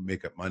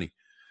make up money.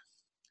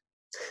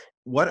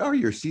 What are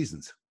your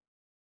seasons?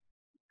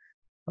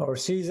 our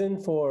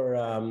season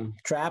for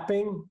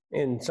trapping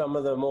in some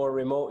of the more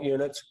remote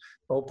units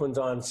opens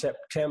on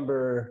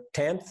September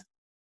 10th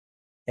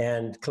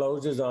and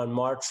closes on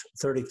March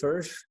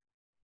 31st.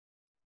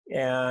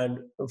 And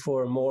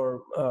for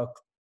more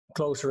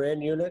closer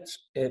in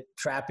units,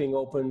 trapping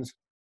opens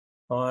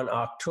on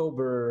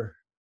October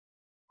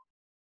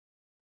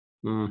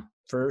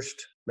 1st,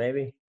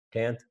 maybe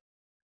 10th,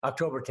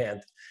 October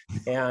 10th,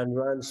 and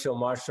runs till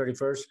March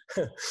 31st.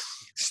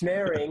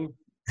 Snaring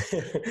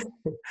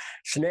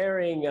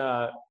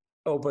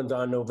opens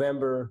on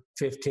November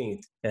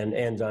 15th and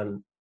ends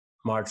on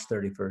March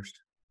 31st.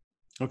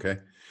 Okay.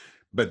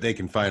 But they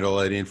can find all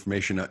that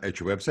information at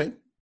your website?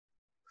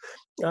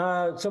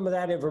 Some of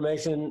that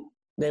information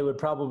they would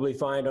probably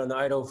find on the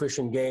Idaho Fish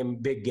and Game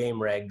big game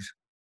regs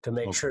to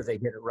make sure they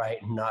get it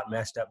right and not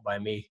messed up by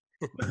me.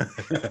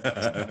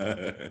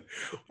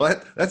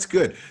 Well, that's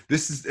good.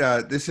 This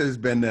has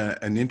been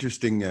an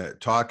interesting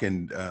talk,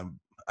 and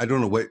I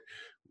don't know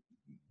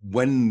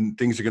when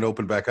things are going to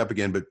open back up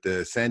again, but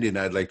Sandy and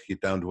I'd like to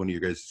get down to one of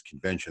your guys'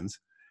 conventions.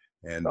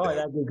 And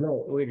that'd be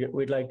great.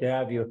 We'd like to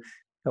have you.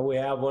 We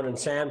have one in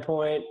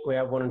Sandpoint. We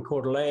have one in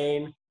Coeur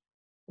d'Alene.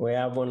 We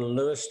have one in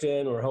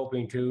Lewiston. We're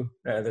hoping to.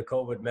 The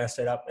COVID messed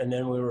it up, and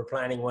then we were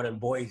planning one in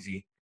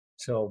Boise.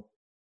 So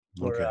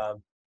we're. Okay.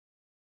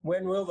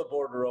 When will the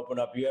border open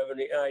up? Do you have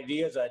any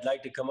ideas? I'd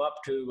like to come up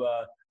to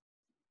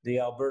the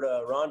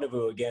Alberta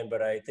Rendezvous again,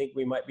 but I think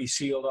we might be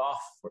sealed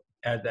off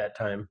at that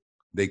time.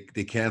 They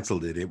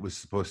canceled it. It was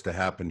supposed to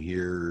happen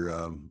here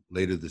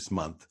later this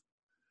month.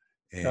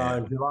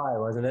 In July,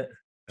 wasn't it?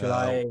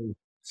 July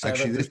 7th.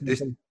 Actually,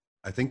 this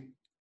I think,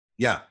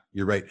 yeah,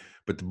 you're right.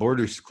 But the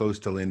border's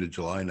closed till the end of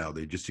July now.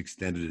 They just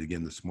extended it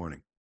again this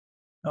morning.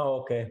 Oh,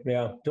 okay.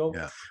 Yeah. So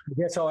Yeah. I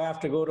guess I'll have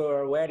to go to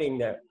our wedding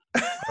that.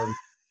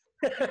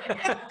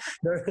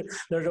 There's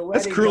a wedding.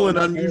 That's cruel and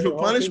unusual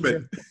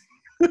punishment.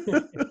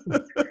 Exactly.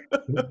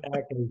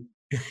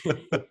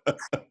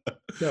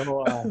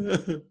 So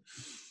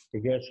I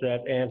guess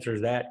that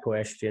answers that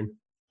question.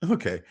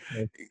 Okay.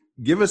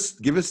 Give us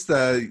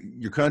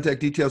your contact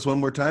details one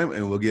more time,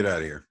 and we'll get out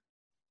of here.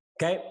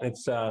 Okay.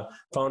 It's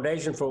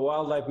Foundation for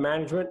Wildlife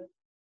Management,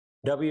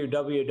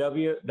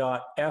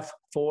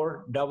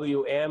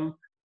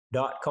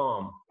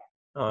 www.f4wm.com.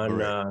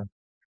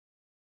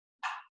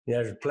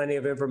 There's plenty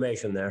of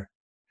information there.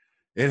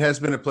 It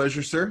has been a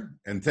pleasure, sir,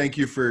 and thank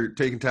you for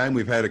taking time.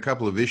 We've had a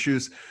couple of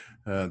issues,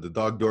 the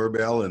dog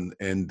doorbell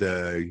and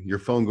your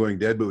phone going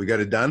dead, but we got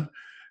it done.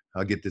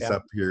 I'll get this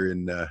up here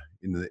in the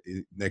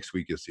next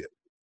week. You'll see it.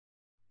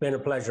 Been a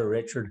pleasure,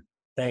 Richard.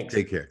 Thanks.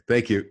 Take care.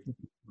 Thank you.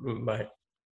 Bye.